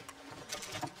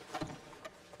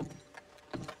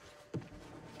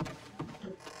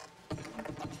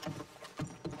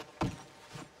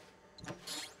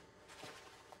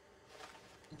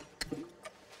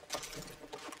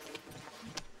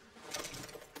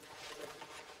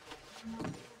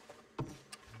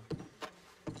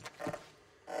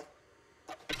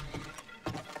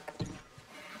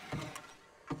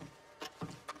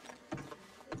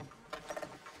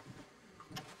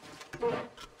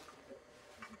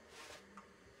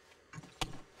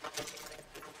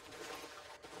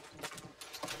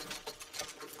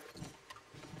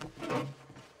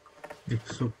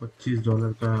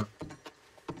 $125 का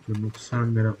जो नुकसान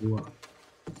मेरा हुआ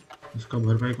उसका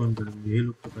भरपाई कौन करेगा? यही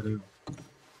लोग तो करेगा।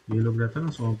 ये लोग रहता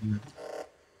ना शॉप में,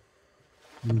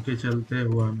 उनके चलते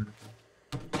हुआ मेरे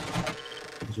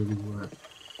को जो भी हुआ है।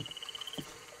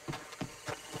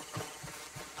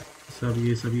 सब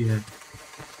ये सभी है।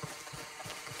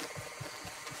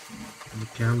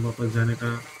 कैंप वापस जाने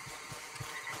का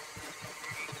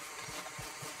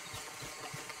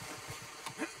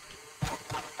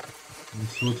मैं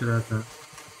सोच रहा था।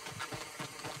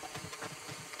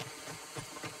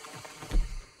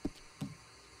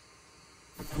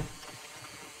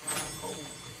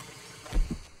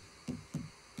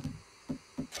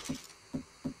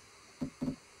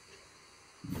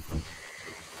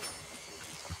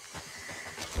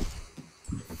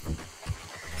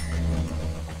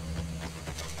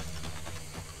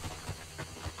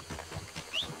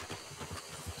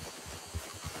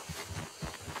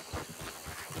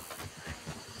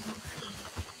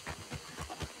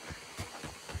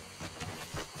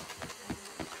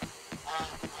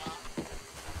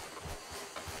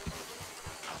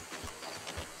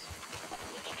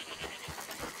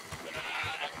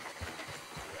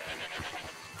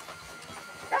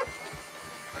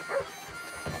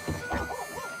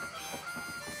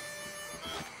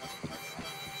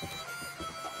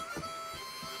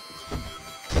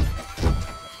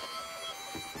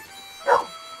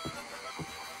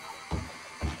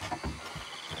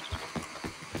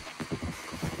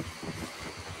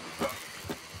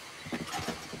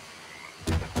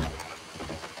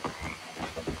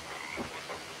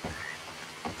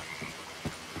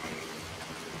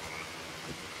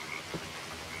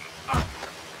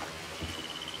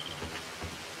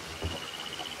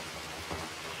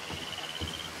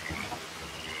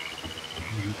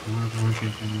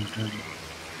 रहता है।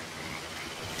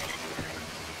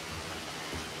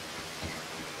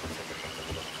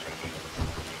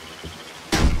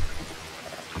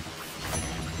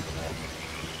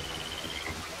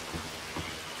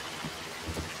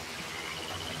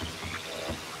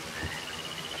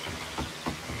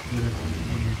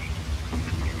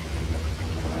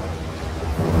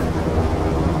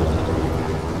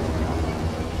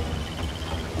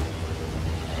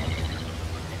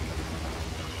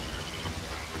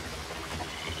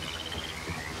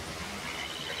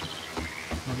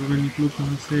 अभी मैं निकलूँ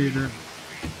कहाँ से इधर?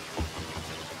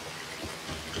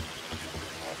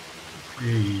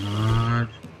 ए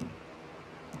यार,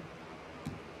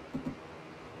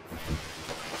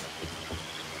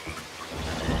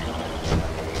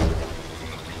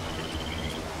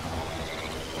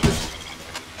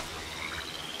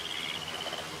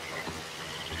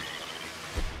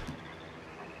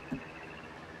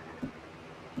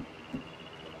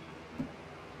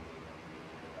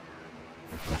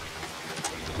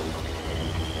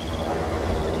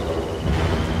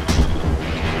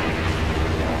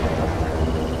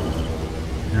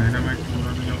 डायनामाइट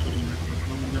उड़ाने जाओ तो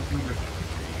मुझे अपना घर,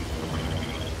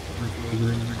 मैं क्लोज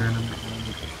रेंज में डायनामाइट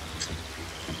मारूंगा।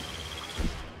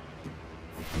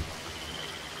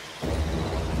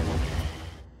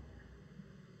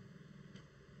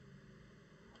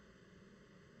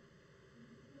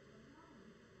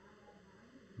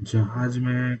 जहाज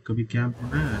में कभी कैंप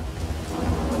होना है,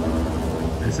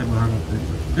 ऐसे बाहर आते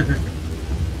हैं।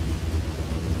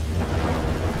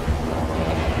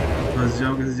 फंस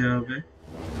जाओ किसी जगह पे,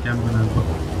 कैंप बना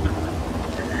लो।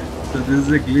 So this is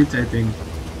a glitch, I think.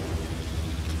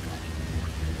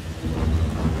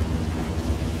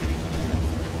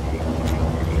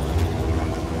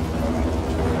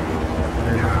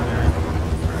 अरे यार,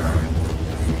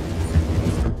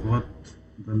 बहुत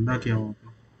गंदा किया वहाँ पे,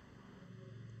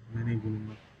 मैं नहीं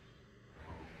बोलूँगा।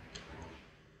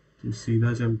 तो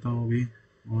सीधा चलता हूँ अभी,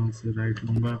 वहाँ से राइट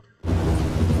लूँगा।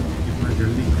 कितना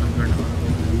जल्दी खत्म करना होगा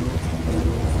वीडियो।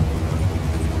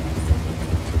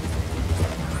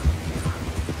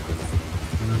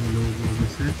 हमारे लोगों की वजह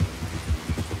से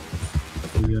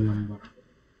हो गया लंबा।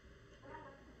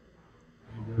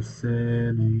 इधर से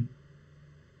नहीं,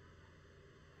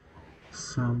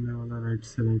 सामने वाला राइट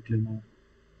से राइट लेना है।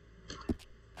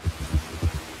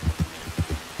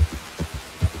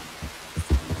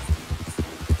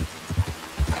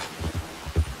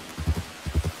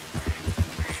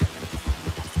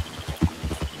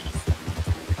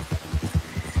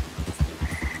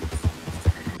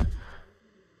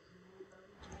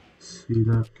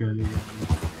 सीधा क्या ले जाऊँगा?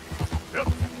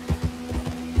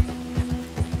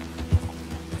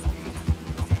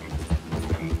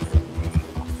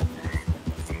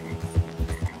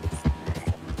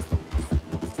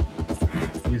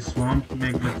 ये स्वैम्प में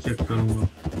एक बार चेक करूँगा,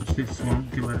 उससे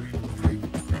स्वैम्प के बारे में बोल रही हूँ।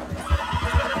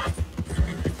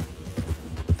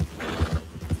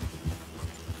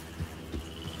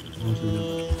 कौन सी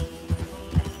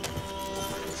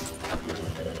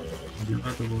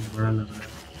जगह तो बहुत बड़ा लग रहा है।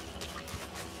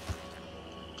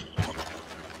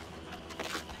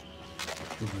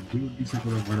 तो हड्डी उड्डी से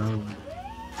थोड़ा बड़ा हुआ है।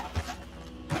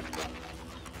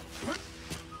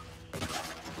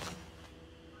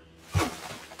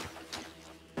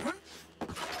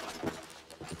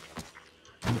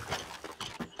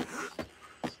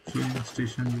 ट्रेन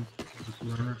स्टेशन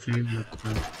पुराना ट्रेन लगता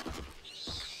है,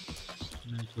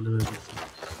 नहीं चलेगा कैसे?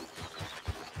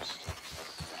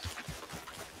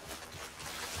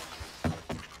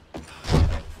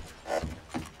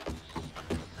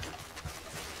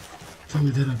 तो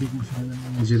इधर अभी कुछ फायदा नहीं,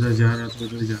 मुझे इधर जा रहा तो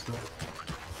इधर जाता हूँ,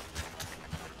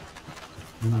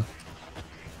 है ना?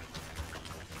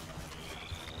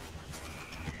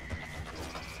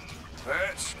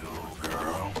 Let's go,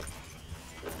 girl.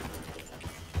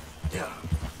 Yeah.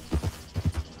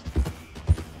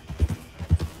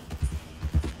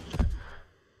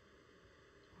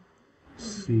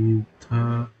 सीधा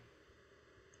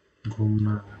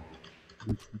घूमना है।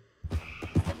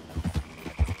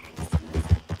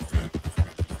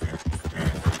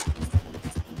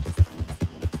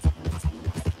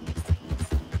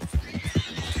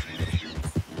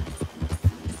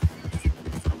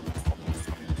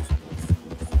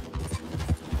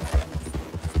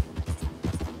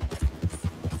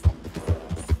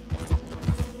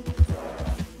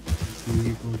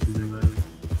 ये कौन सी जगह है?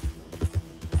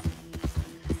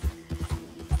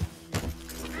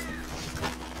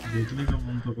 देखने का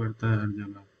मन तो करता है हर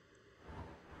जगह,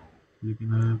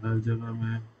 लेकिन अगर हर जगह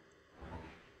मैं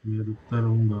रुकता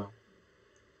रहूँगा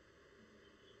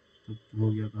तब तो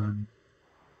हो गया कहानी।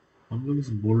 हम लोग इस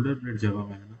बोल्डर प्लेट जगह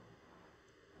में है ना,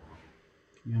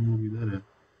 कि हम लोग इधर है,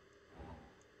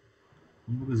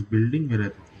 हम लोग इस बिल्डिंग में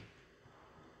रहते थे।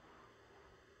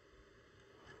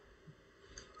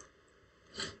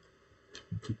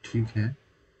 तो ठीक है,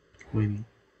 कोई नहीं,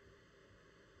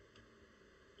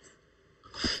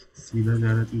 सीधा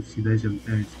जा रहा है तो सीधा ही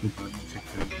चलते हैं, इसके बाद में चेक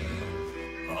करेंगे।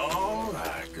 All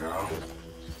right, girl.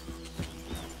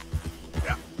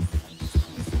 Yeah.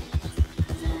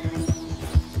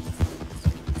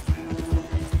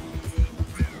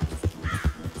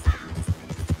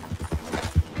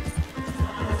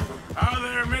 Hi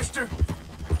there, mister.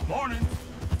 Morning.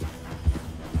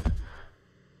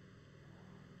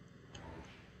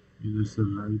 इधर से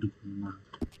राइट घूमना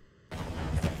है,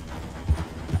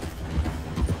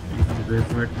 लेकिन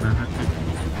रेत वेट मेहनत के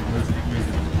बस नहीं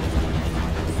जाना,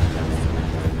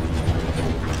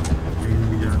 कहीं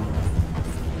भी जाना।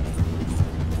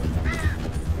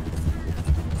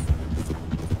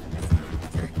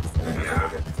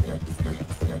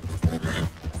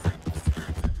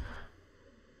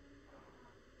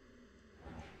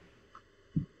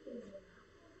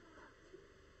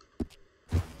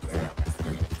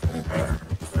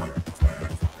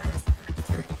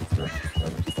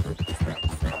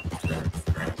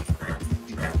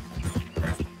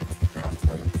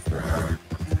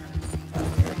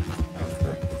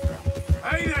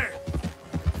 Hey there.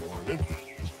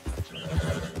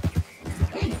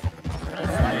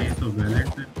 ये तो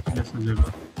वैलेंटाइन जैसा जगह,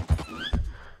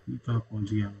 ये कहाँ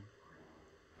पहुँच गया मैं?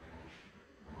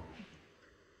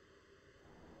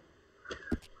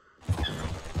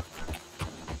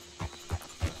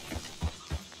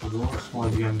 रोज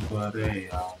पहुँच गया मैं तो। अरे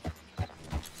यार,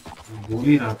 बोल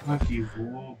ही रहा था कि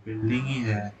वो बिल्डिंग ही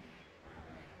है,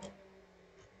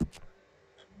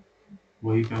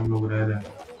 वही पे हम लोग रह रहे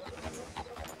हैं।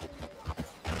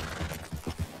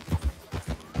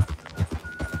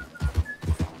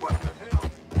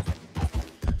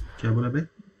 क्या बोला बे?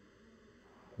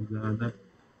 ज्यादा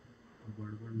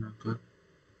बड़बड़ ना कर।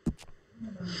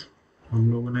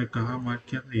 हम लोगों ने कहाँ मार्क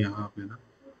किया था? यहाँ पे ना?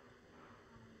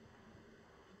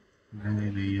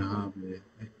 नहीं नहीं, यहाँ पे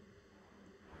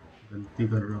गलती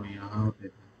कर रहा हूँ, यहाँ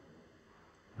पे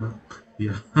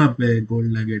यहाँ पे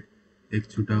गोल्ड नगेट एक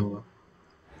छुटा हुआ,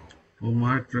 वो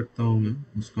मार्क रखता हूँ मैं,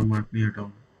 उसका मार्क नहीं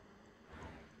हटाऊंगा।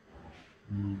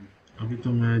 अभी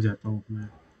तो मैं जाता हूँ अपने,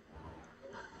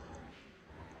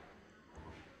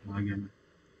 आ गया मैं।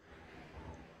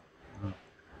 हाँ,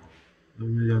 अभी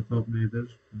मैं जाता हूँ अपने इधर,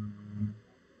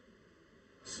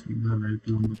 सीधा राइट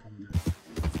लूंगा तो हो जाएगा।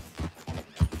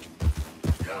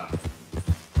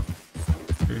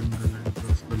 ट्रेन का लाइन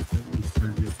क्रॉस करके उस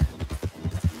साइड जाते हैं।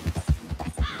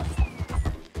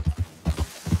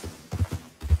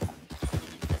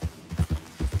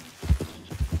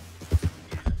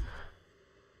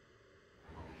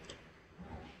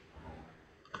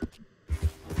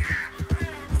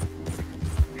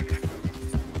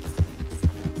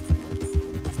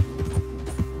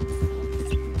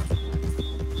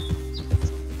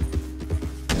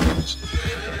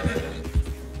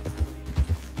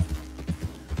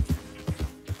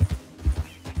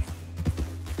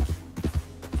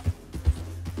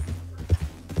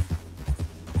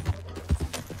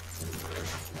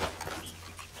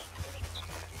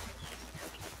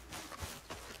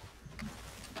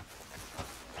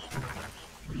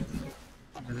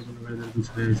 मेरे को लगा इधर कुछ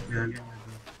है इसलिए आ गया मैं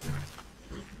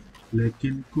तो।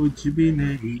 लेकिन कुछ भी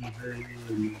नहीं है,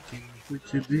 लेकिन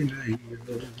कुछ भी नहीं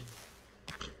है।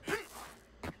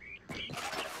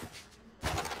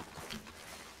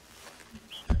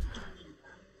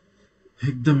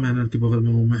 एकदम मैनर के बगल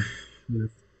में हूँ मैं,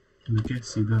 लेफ्ट लेके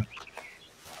सीधा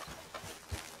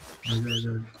आजा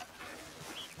आजा।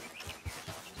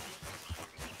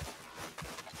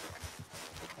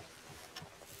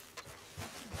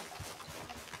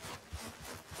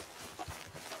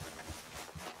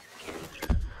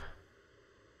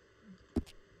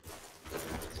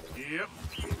 Yep.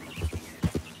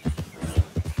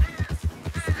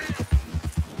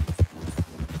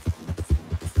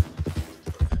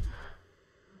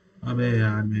 अबे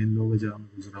यार, मैं इन लोगों के जाम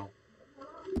घुस रहा हूँ।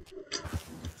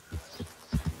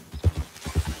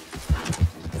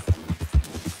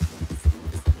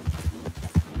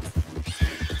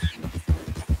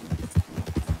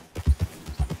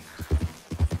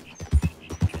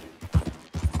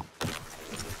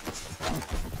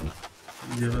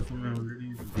 ये जगह तो मैं ऑलरेडी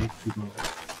देख चुका हूँ।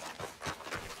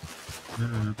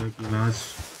 यहाँ पे एक लाश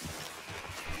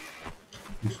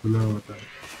खुला हुआ था,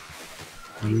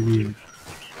 अभी भी है।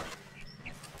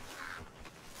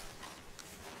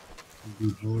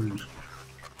 Behold,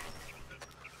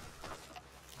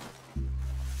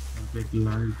 यहाँ पे एक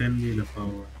लालटेन भी रखा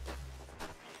हुआ है,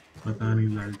 पता नहीं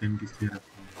लालटेन किस लिए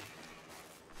रखा है।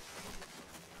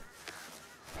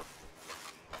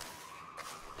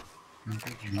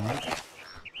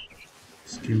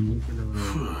 स्किल मुंह पे लगा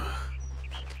है।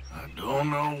 I don't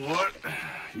know what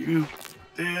you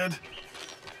did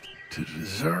to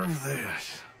deserve this.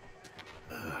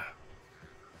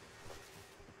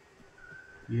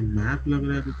 ये मैप लग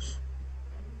रहा है कुछ।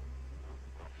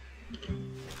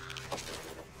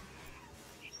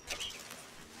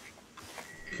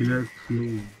 Killer clue.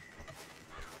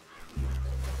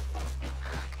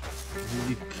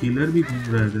 ये किलर भी घूम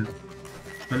रहा है इधर।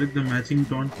 Collect the matching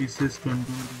taunt pieces to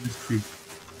uncover the mystery.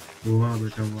 वाह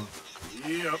बेटा वाह।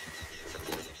 Yep.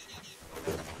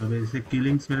 अब ऐसे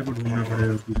किलिंग्स मेरे को ढूंढना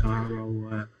पड़ेगा कि कहाँ रहा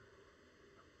हुआ है।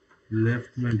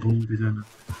 लेफ्ट में घूम के जाना।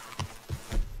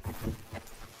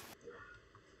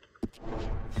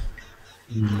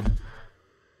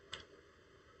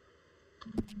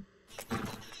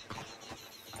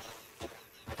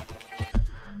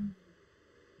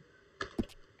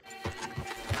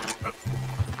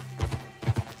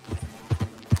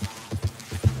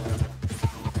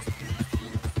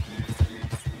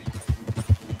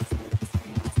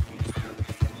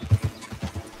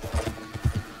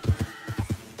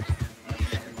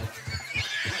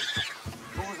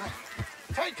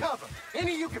 Take cover.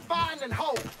 Any you can find and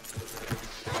hold.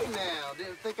 Hey now,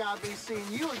 didn't think I'd be seeing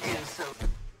you again so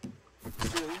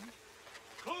soon.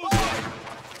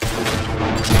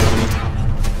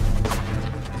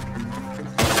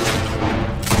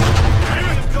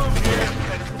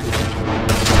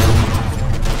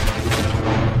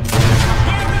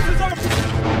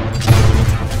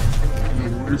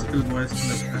 Crystal voice in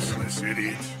the past. This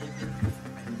idiot.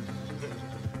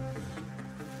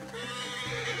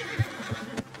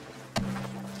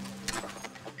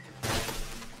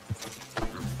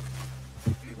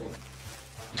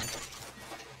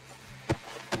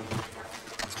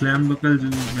 Slam buckle जो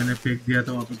मैंने फेंक दिया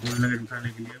था वहाँ पे गोल्ड नगेट उठाने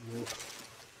के लिए, वो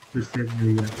फिर से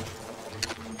मिल गया।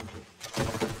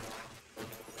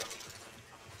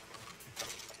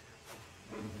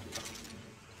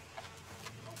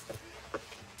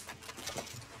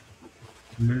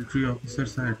 Military officer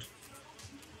set.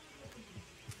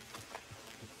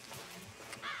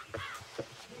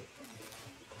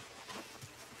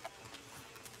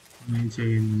 नहीं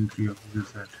चाहिए मिलिट्री ऑफिसर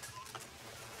सेट।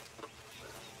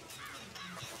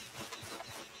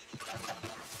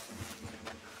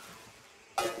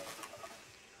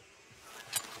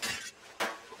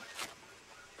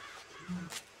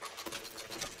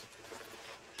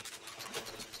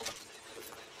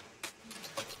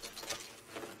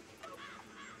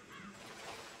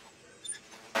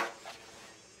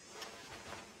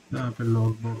 यहाँ पे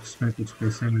लॉक बॉक्स में कुछ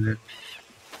पैसे मिले।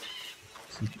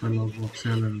 सबका लॉक बॉक्स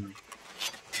है अलग अलग।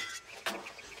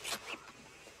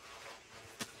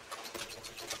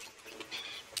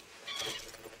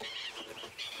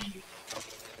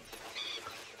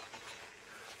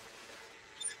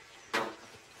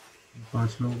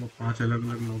 पांच लोगों को 5 अलग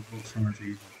अलग लॉक बॉक्स होना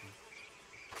चाहिए।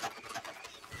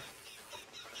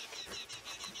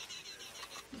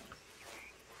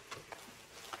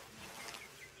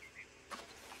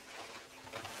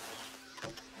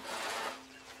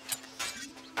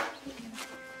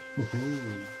 ओहो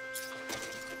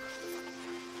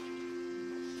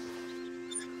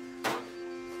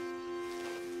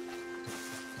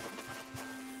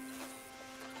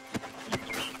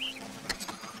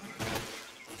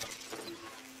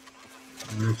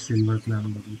सिल्वर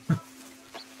क्लैम बदल।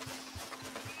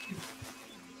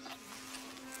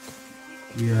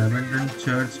 ये एबंडन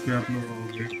चर्च पे आप लोग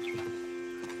आओगे।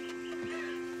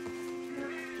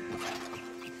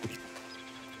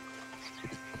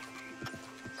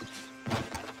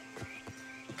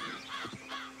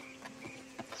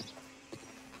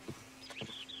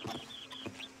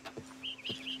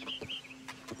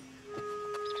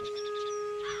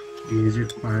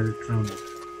 Aged fire drum.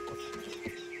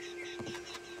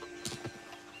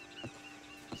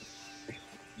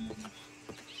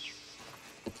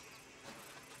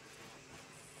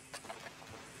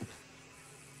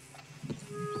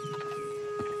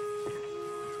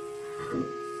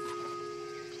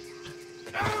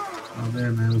 अबे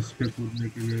मैं उस पे कूदने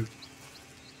के लिए।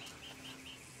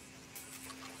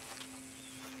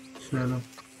 चलो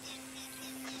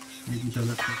ये कुछ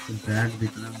अलग टाइप का बैग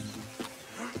दिख रहा है मेरे को।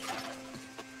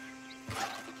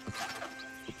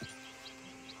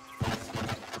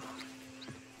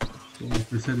 तो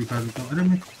फिर से दिखा देता हूँ। अरे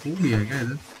मैं खो गया क्या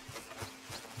इधर?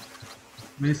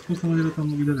 मैं इसको समझ रहा था हम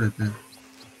लोग इधर रहते हैं।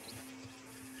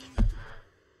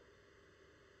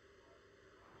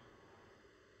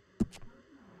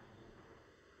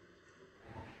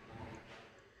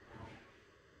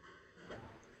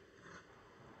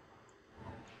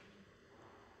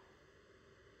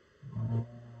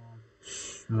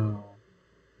 अच्छा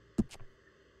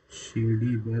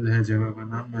शेडी वेल है जगह का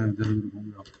नाम, मैं उधर उधर घूम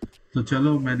रहा हूँ। तो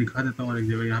चलो मैं दिखा देता हूँ एक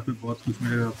जगह। यहाँ पे बहुत कुछ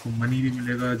मिलेगा आपको, मनी भी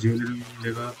मिलेगा, ज्वेलरी भी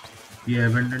मिलेगा। ये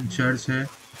एबेंडन चर्च है,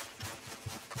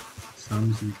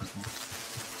 सामने से दिखाता हूँ।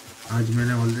 आज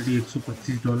मैंने ऑलरेडी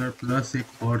 $125 प्लस एक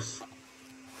हॉर्स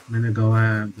मैंने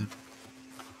गंवाया है उधर,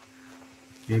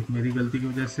 एक मेरी गलती की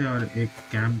वजह से और एक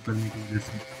कैंप करने की वजह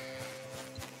से।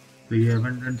 तो ये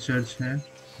एबेंडन चर्च है,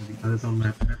 दिखा देता हूँ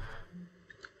मैप में।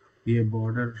 ये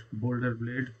बोल्डर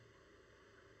ब्लेड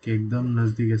के एकदम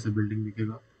नज़दीक ऐसे बिल्डिंग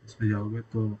दिखेगा, इसमें जाओगे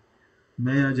तो।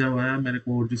 मैं यहाँ जब आया मेरे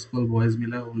को ओटिस्कॉल बॉयज़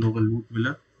मिला, उन लोगों का लूट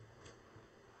मिला।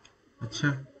 अच्छा,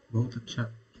 बहुत अच्छा।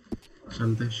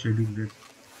 चलते हैं shady blade.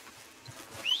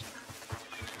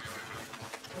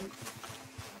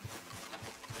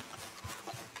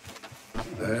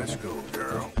 Let's go,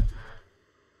 girl.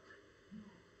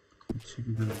 अच्छे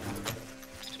की तरफ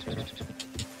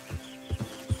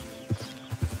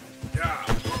Yeah.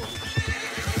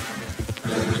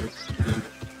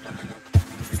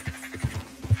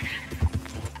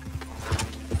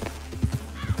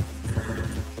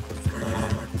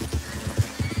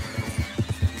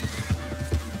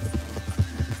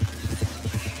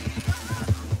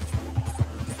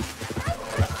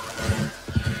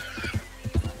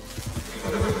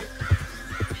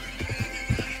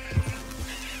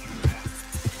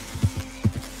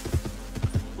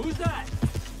 Who's that?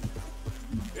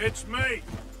 It's me.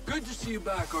 Good to see you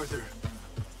back, Arthur.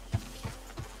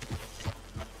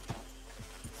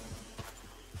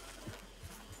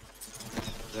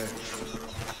 There.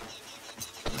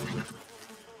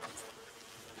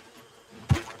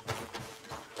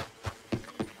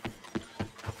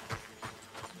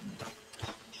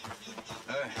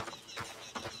 Hey.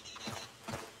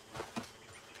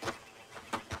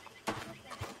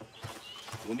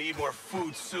 We'll need more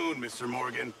food soon, Mr.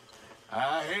 Morgan.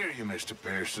 I hear you, Mr.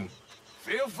 Pearson.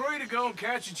 Feel free to go and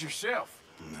catch it yourself.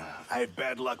 I had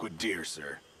bad luck with deer,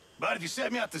 sir. But if you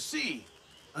set me out to sea,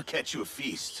 I'll catch you a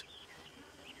feast.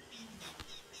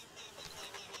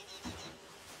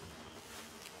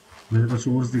 मेरे को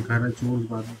chores दिखा रहा है, chores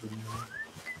बाद में करूँगा।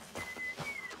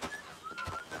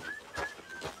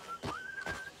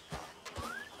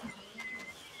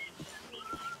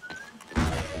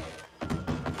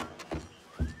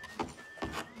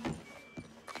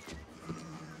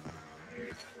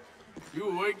 You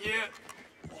awake yet?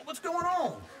 What's going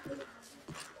on?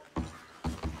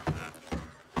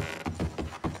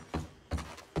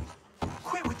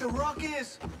 Quit with the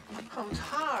ruckus! I'm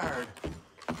tired.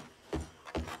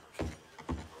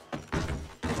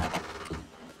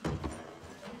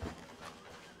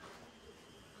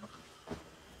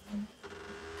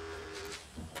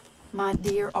 My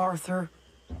dear Arthur,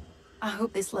 I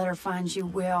hope this letter finds you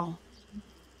well.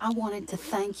 I wanted to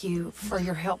thank you for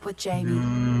your help with Jamie.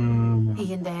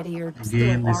 He and Daddy are Again,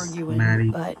 still this arguing, Mary.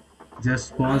 but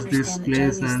Just I pause this understand that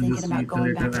place Jamie's and thinking just about read the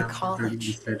going back letter. to I'm reading college.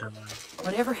 this letter now.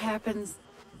 Whatever happens,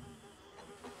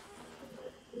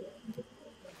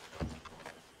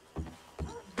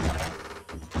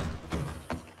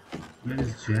 Where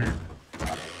is Jan?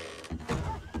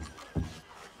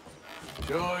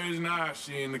 Sure is nice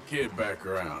seeing the kid back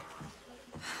around.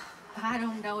 I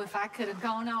don't know if I could have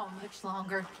gone on much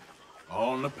longer.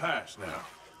 All in the past now.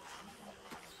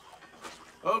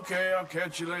 Okay, I'll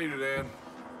catch you later then.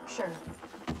 Sure.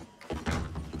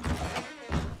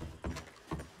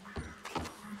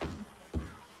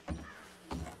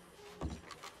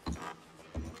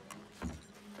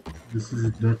 This is a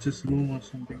Duchess room or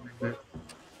something like that.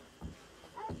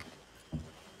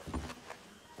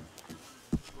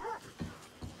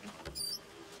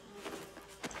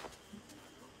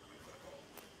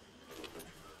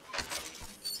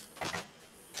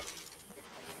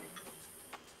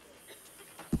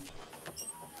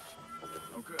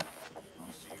 Okay,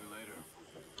 I'll see you later.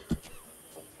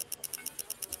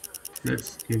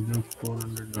 Let's give them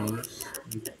 $400.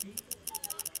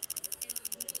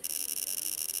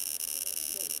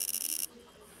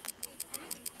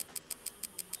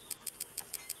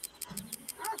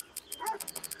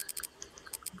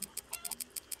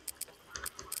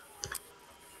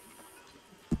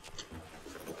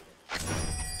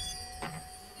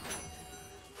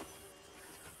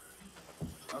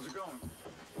 How's it going?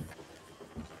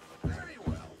 Very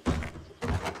well.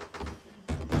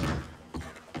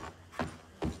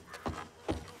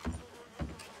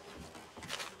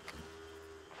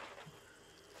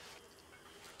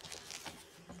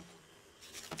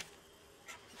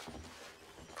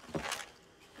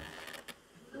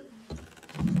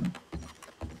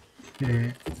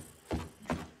 Okay.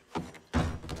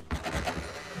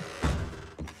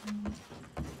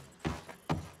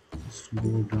 Let's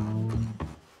go down.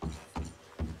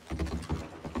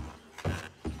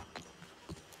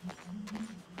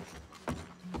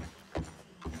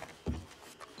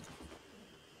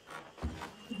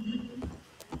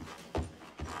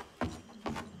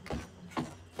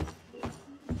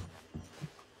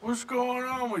 What's going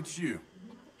on with you?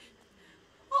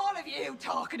 All of you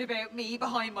talking about me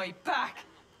behind my back.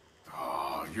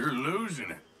 Oh, you're losing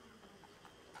it.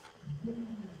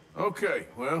 Okay,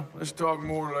 well, let's talk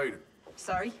more later.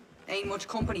 Sorry, ain't much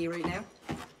company right now.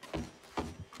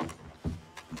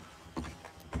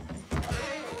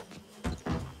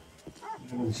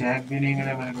 Jack भी नहीं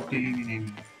मिला मेरे को TV भी नहीं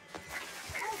मिला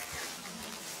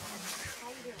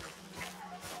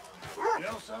You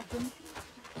know something?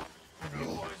 You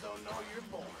boys don't know you're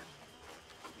born.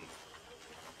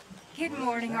 Good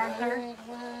morning, Arthur.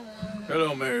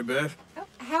 Hello, Mary Beth. Oh,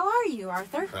 how are you,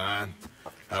 Arthur? Fine.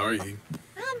 How are you?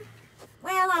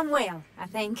 Well, I'm well, I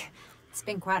think. It's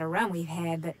been quite a run we've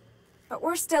had, but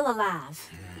we're still alive.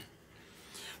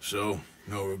 So,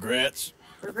 no regrets?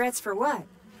 Regrets for what?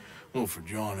 Well, for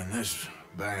joining this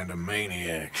band of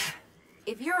maniacs.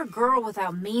 If you're a girl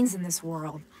without means in this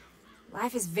world,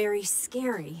 life is very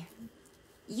scary.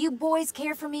 You boys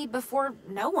cared for me before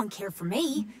no one cared for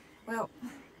me. Well,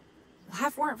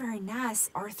 life weren't very nice,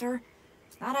 Arthur.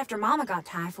 Not after Mama got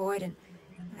typhoid, and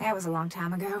that was a long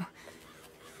time ago.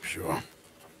 Sure.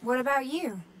 What about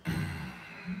you?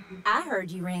 I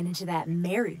heard you ran into that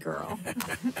Mary girl.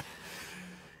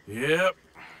 Yep.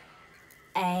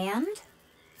 And?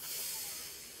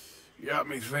 Got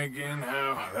me thinking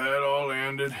how that all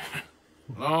ended.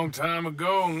 Long time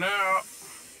ago now.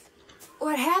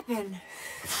 What happened?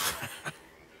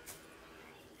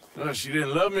 Well, she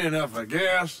didn't love me enough, I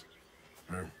guess.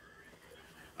 Or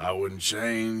I wouldn't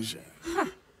change. Huh.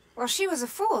 Well, she was a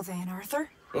fool then,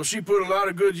 Arthur. Well, she put a lot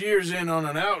of good years in on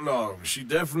an outlaw. She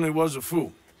definitely was a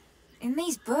fool. In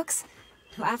these books,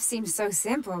 life seems so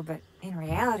simple, but in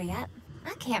reality,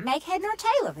 I can't make head nor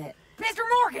tail of it. Mr.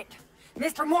 Morgan!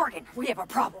 Mr. Morgan, we have a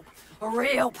problem. A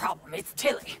real problem. It's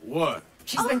Tilly. What?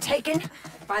 She's been taken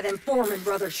by them Foreman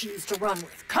brothers she used to run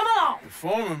with. Come along! The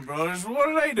Foreman brothers, what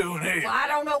are they doing here? Well, I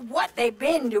don't know what they've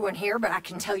been doing here, but I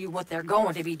can tell you what they're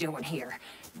going to be doing here.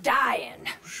 Dying.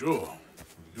 Sure.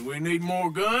 Do we need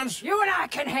more guns? You and I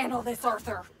can handle this,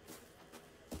 Arthur.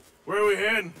 Where are we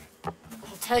heading? I'll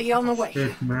tell you on the way.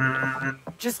 Shit, man.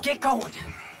 Just get going.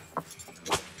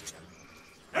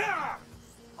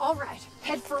 All right,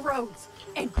 head for Rhodes.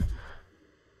 And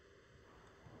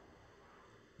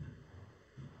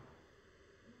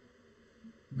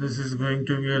This is going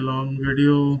to be a long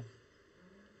video.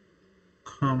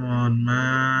 Come on,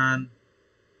 man.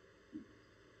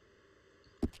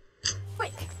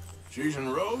 quick. She's in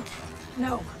the road?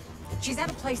 No, she's at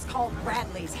a place called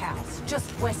Bradley's house,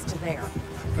 just west of there.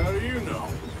 How do you know?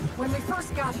 When we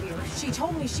first got here, she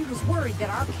told me she was worried that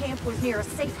our camp was near a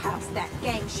safe house that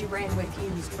gang she ran with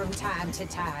used from time to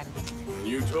time.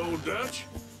 You told Dutch?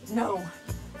 No,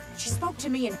 she spoke to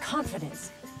me in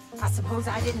confidence. I suppose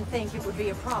I didn't think it would be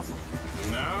a problem.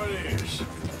 Now it is.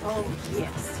 Oh,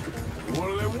 yes. What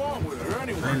do they want with her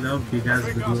anyway? I love big I ass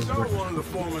think I videos, saw but one of the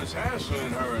foremen's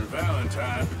hassling her and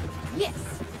Valentine. Yes,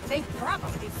 they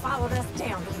probably followed us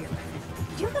down here.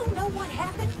 You don't know what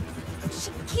happened?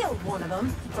 She killed one of them,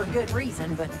 for good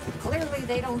reason, but clearly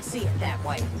they don't see it that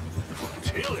way.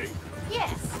 Tilly?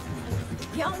 Yes.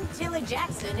 Young Tilly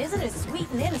Jackson isn't as sweet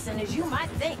and innocent as you might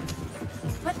think.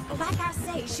 But like I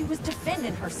say, she was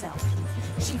defending herself.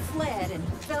 She fled and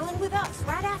fell in with us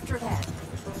right after that.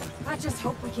 I just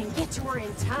hope we can get to her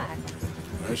in time.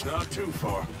 That's not too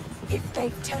far. If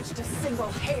they've touched a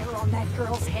single hair on that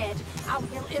girl's head, I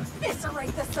will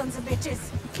eviscerate the sons of bitches.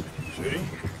 See?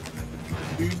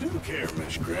 You do care,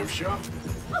 Miss Grimshaw.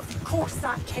 Of course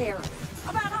I care.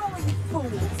 About all of you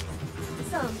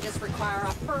fools. Some just require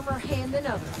a firmer hand than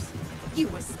others. You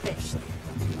especially.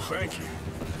 Thank you.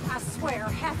 I swear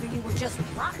half of you would just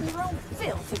rot in your own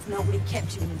filth if nobody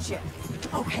kept you in check.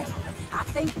 Okay, I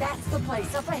think that's the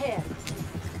place up ahead.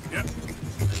 Yep.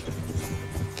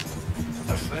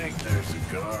 I think there's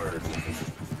a guard.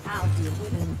 I'll deal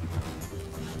with him.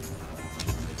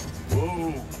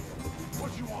 Whoa.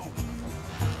 What you want?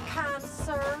 Kind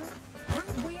sir,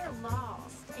 we're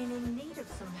lost and in need of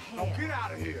some help. Oh, get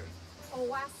out of here.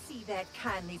 Oh, I see that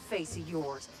kindly face of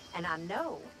yours, and I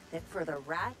know that for the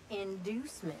right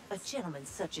inducement, a gentleman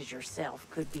such as yourself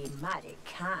could be mighty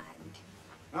kind.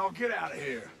 Now get out of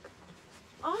here.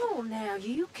 Oh, now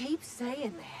you keep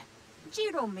saying that. But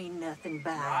you don't mean nothing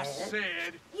by I it.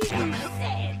 said. You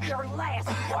said your last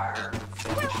words.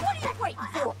 Well, what are you waiting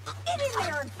for? Get in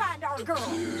there and find our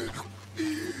girl.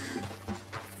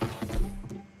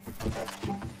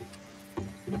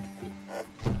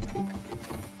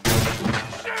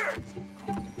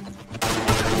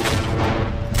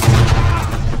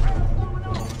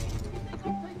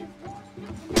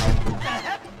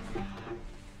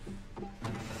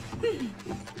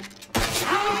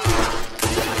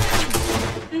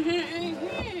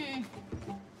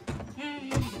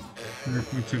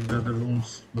 check the other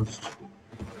rooms first.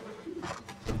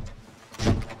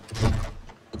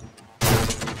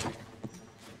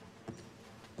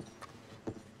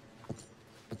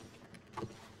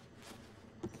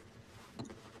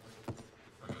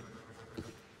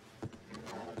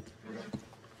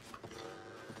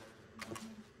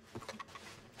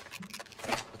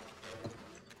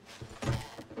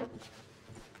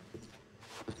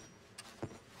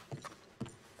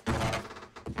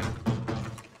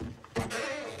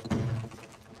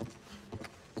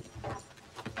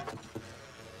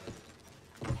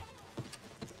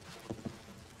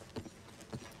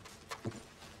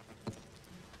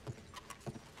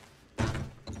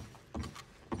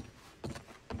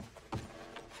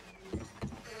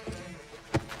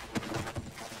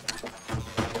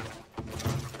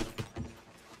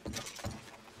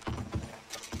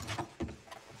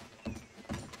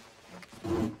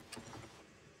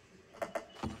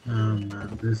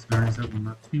 Man, these guys have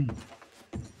nothing.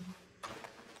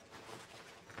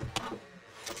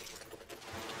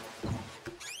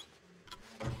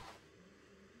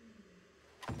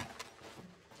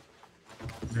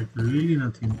 Like really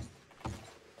nothing.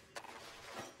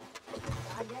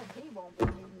 I guess he won't be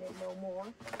needing it no more.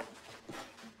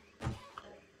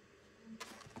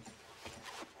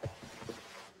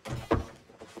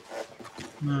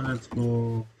 Now let's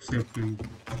go safely.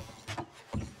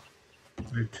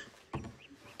 Wait.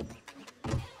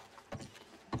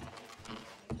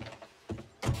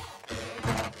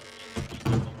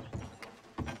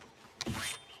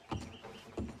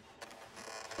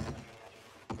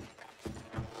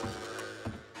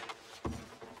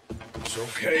 It's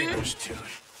okay, Miss Tilly.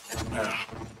 Now,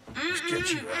 let's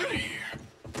get you out of here.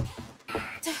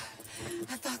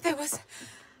 I thought there was...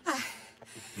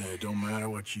 Yeah, it don't matter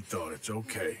what you thought. It's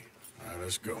okay. All right,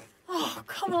 let's go. Oh,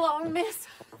 come along, miss.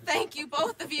 Thank you,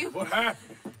 both of you. What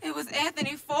happened? It was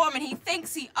Anthony Foreman. He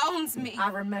thinks he owns me. I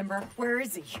remember. Where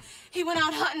is he? He went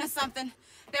out hunting or something.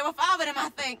 There were 5 of them, I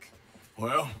think.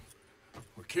 Well,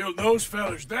 we killed those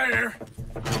fellas there.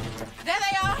 There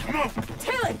they are. Come on.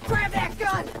 Tilly, grab that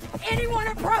gun! Anyone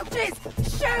approaches,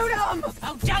 shoot them!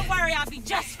 Oh, don't worry. I'll be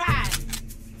just fine.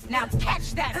 Now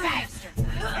catch that bastard.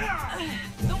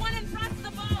 The one in front's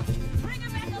the boss. Bring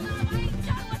him back alive. I ain't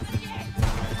done with him yet.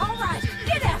 All right,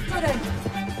 get after them!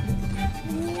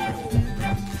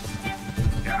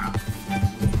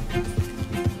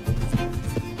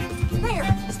 There,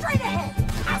 straight ahead!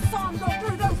 I saw him go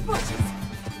through those bushes!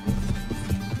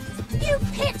 You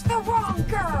picked the wrong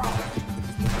girl!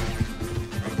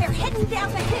 They're heading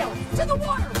down the hill, to the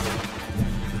water!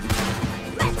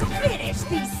 Let's finish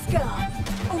these scum!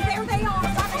 Oh, there they are!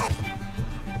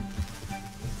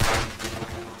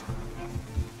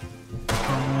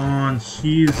 Come on,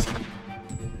 she's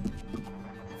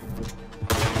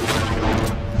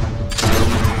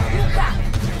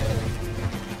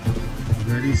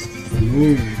very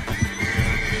slow.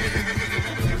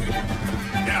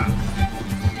 Yeah.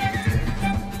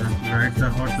 I have to ride the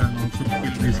horse and also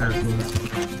kill this as well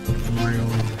on my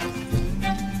own.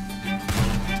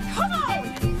 Come on!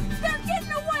 They're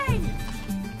getting away!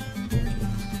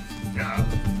 Yeah.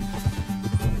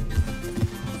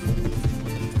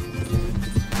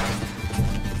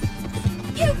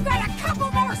 You've got a couple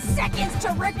more seconds to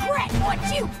regret what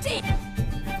you did!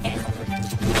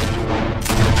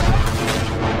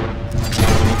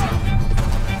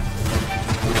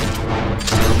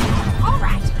 All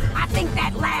right, I think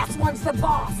that last one's the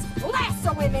boss.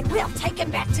 Lasso him and we'll take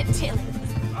him back to Tilly.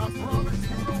 I promise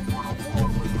you don't want to war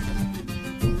with me.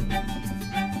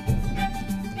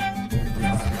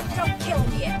 Don't kill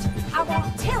him yet. I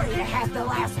want Tilly to have the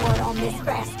last word on this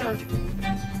bastard.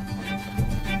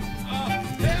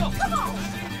 Help! Come on,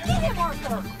 get him,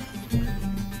 Arthur.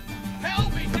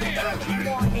 Help me, dear! Don't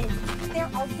ignore him. There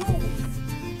are rules.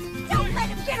 Don't let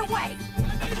him get away.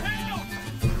 I need help!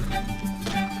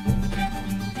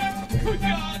 Good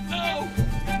God, no!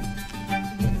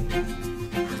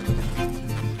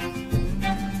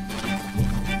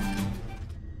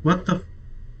 What the?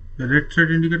 The red thread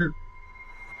indicator.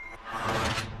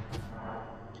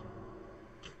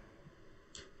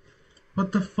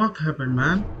 What the fuck happened,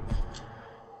 man?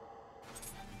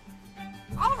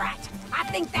 All right, I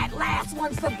think that last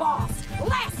one's the boss.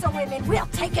 Lasso him and we'll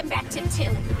take him back to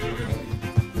Tilly.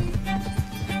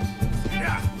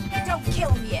 Yeah. Don't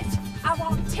kill him yet. I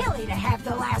want Tilly to have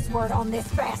the last word on this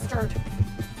bastard.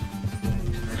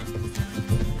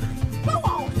 Go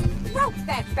on, rope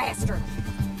that bastard.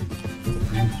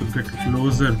 I need to get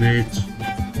closer, bitch.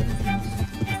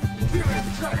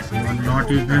 I'm not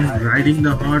even riding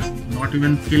the horse, not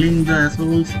even killing the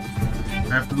assholes.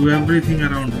 I have to do everything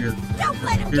around here. Don't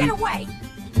let him get away.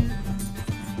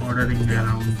 ordering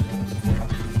around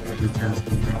the chest.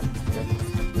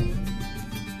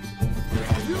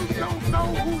 You don't know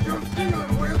who you're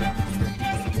dealing with.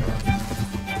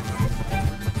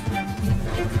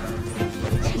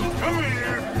 Come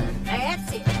here.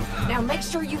 That's it. Now make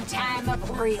sure you tie him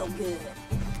up real good.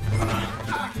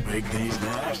 Make these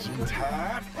nice and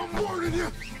tight. I'm warning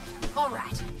you. All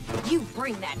right, you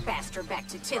bring that bastard back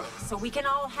to Tilly so we can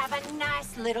all have a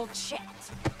nice little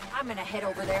chat. I'm gonna head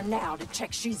over there now to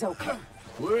check she's okay.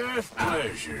 With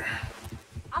pleasure.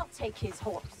 I'll take his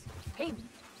horse. He...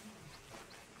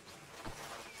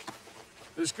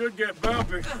 This could get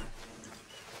bumpy.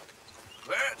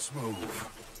 Let's move.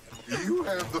 You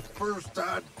have the first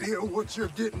idea what you're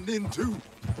getting into.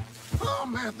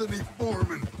 I'm Anthony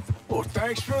Foreman. Well,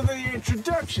 thanks for the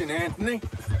introduction, Anthony.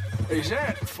 Is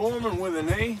that Foreman with an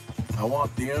E? I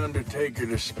want the Undertaker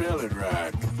to spell it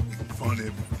right.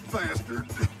 Funny bastard.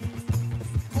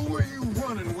 Who are you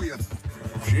running with?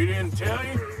 She didn't tell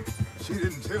you? She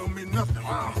didn't tell me nothing.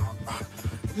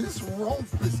 This rope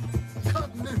is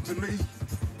cutting into me.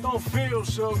 Don't feel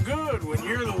so good when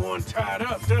you're the one tied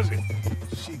up, does it?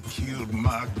 She killed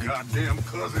my goddamn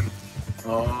cousin.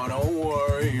 Oh, don't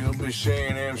worry. You'll be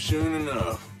seeing him soon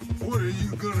enough. What are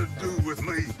you gonna do with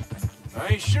me?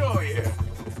 I ain't sure yet.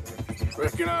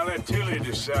 Reckon I'll let Tilly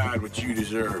decide what you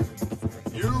deserve.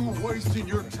 You're wasting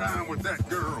your time with that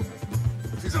girl.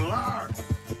 She's a liar.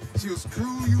 She'll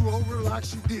screw you over like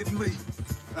she did me.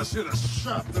 I should have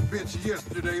shot the bitch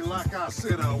yesterday like I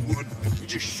said I would. You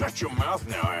just shut your mouth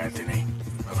now, Anthony.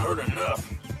 I've heard enough.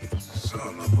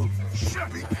 Son of a...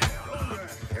 Shut me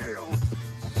hell.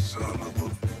 Son of a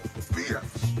bitch.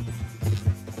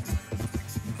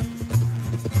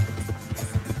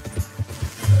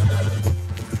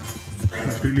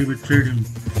 Really betrayed him.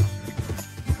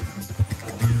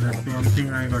 And that's the one thing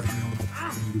I got to know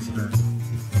in this time.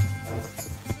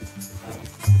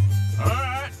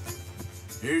 Alright.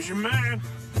 Here's your man.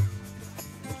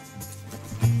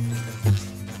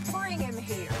 Bring him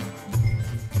here.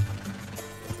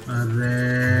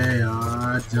 अरे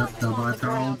यार जब दबाता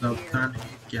हूँ दबता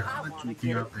नहीं क्या I want to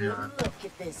चूतिया get a पे good यार. look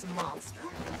at this monster.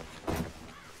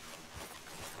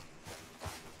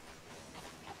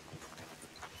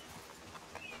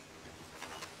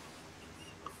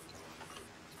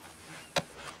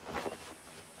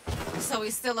 So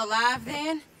he's still alive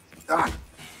then?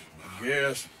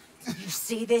 Yes. You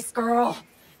see this girl?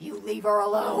 You leave her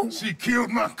alone. She killed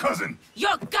my cousin.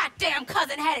 Your goddamn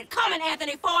cousin had it coming,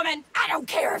 Anthony Foreman! I don't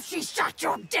care if she shot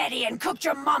your daddy and cooked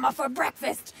your mama for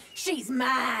breakfast. She's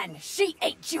mine. She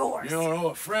ate yours. You know,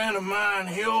 a friend of mine,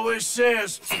 he always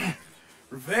says,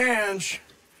 revenge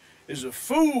is a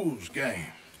fool's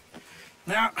game.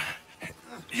 Now,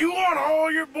 you want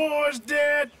all your boys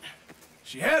dead?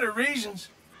 She had her reasons.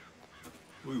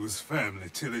 We was family,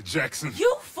 Tilly Jackson.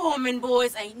 You Foreman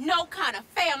boys ain't no kind of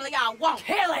family I want.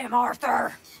 Kill him,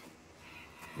 Arthur.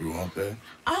 You want that?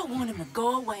 I want him to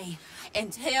go away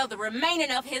and tell the remaining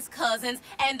of his cousins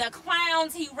and the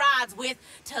clowns he rides with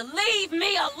to leave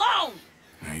me alone.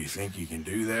 Now, you think you can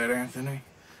do that, Anthony?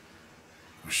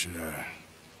 Or should I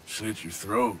slit your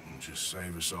throat and just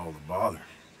save us all the bother?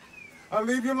 I'll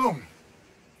leave you alone.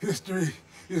 History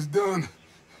is done.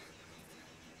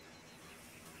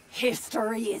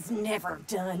 History is never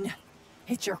done.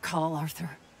 It's your call,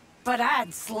 Arthur. But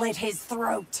I'd slit his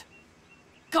throat.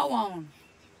 Go on.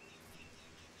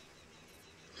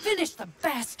 Finish the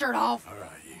bastard off. All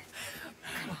right, you.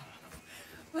 Come on.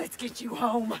 Let's get you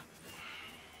home.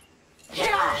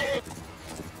 Yeah!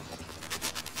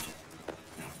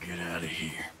 Now get out of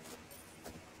here.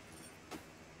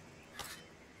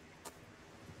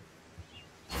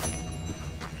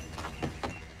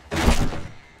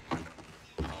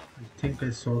 I think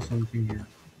I saw something here.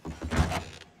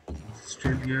 It's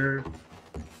still here.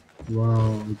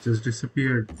 Wow, it just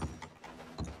disappeared.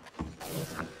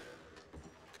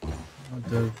 What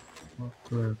the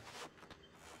fuck?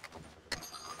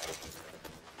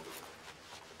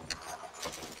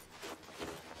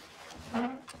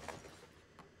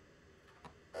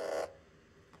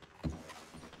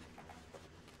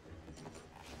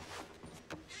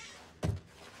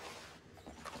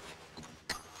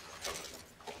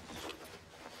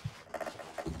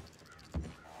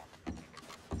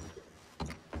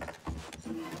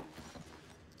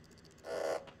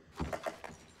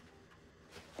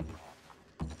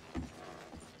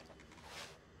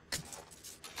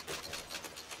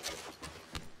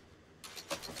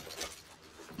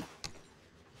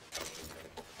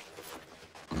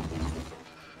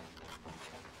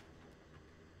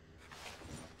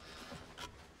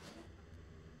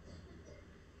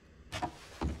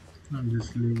 I'll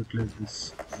just leave it like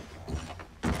this.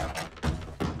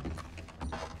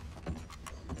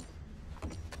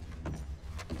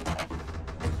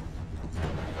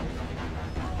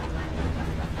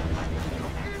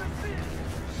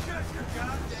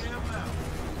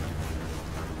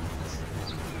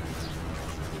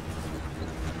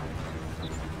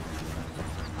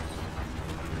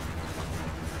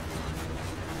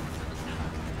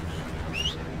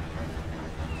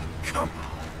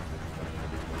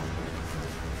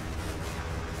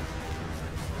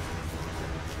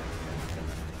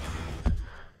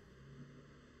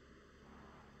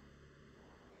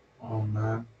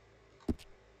 man.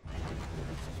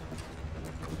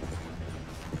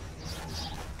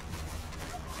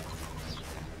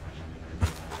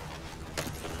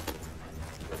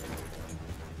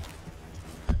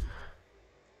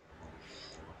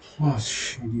 Oh,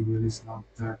 Shady Vale is not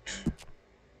that.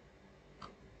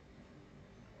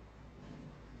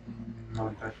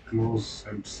 Not that close,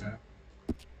 I'd say.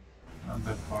 Not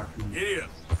that far to me. Giddy up.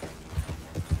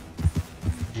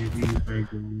 Maybe if I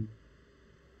go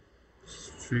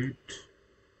straight,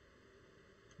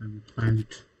 I will find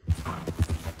it.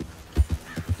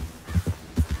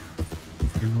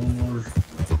 Okay, no more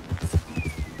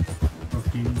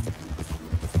fucking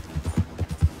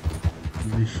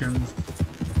missions.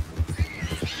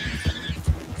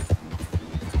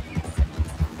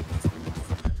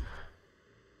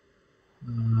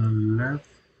 Left,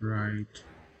 right,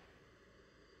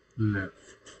 left.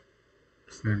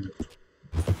 Send it.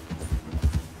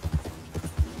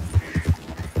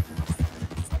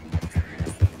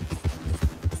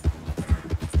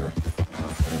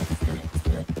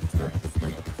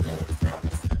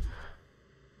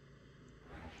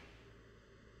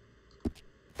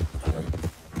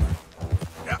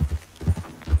 Yeah.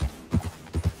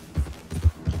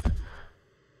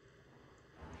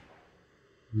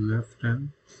 Left and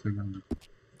second.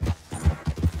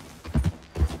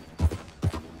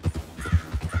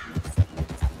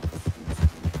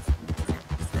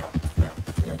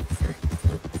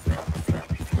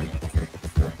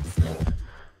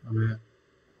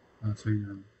 अबे सही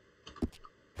है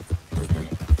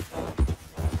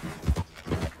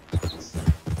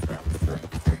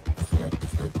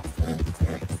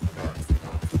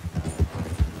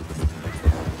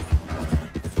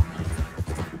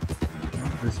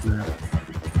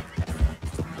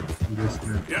this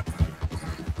left. Yep.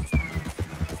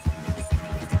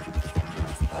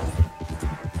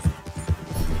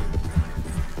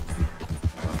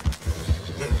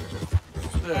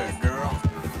 There, girl.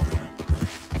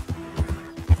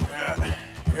 Yeah,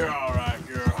 you're all right,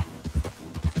 girl.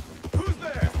 Who's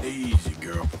there? Easy,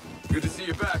 girl. Good to see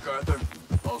you back, Arthur.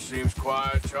 All seems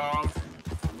quiet, Charles.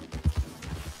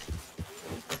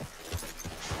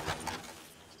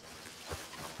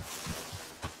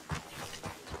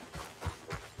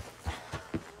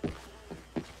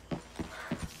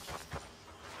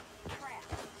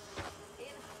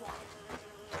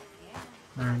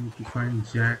 I need to find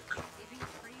Jack.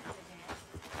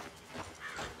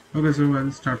 Okay, so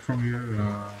I'll start from here.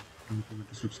 Don't forget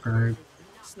to subscribe.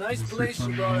 It's a nice This is place you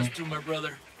fun, brought us huh? to, my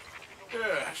brother.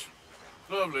 Yes.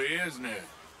 Lovely, isn't it?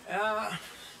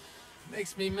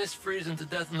 Makes me miss freezing to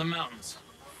death in the mountains.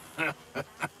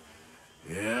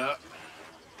 Yeah.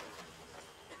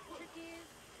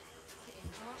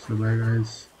 So bye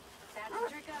guys. That's the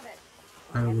trick of it.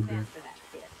 Have a good day. After that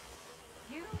fit.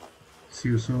 See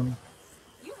you soon.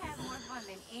 You have more fun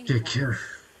than anyone. Take care.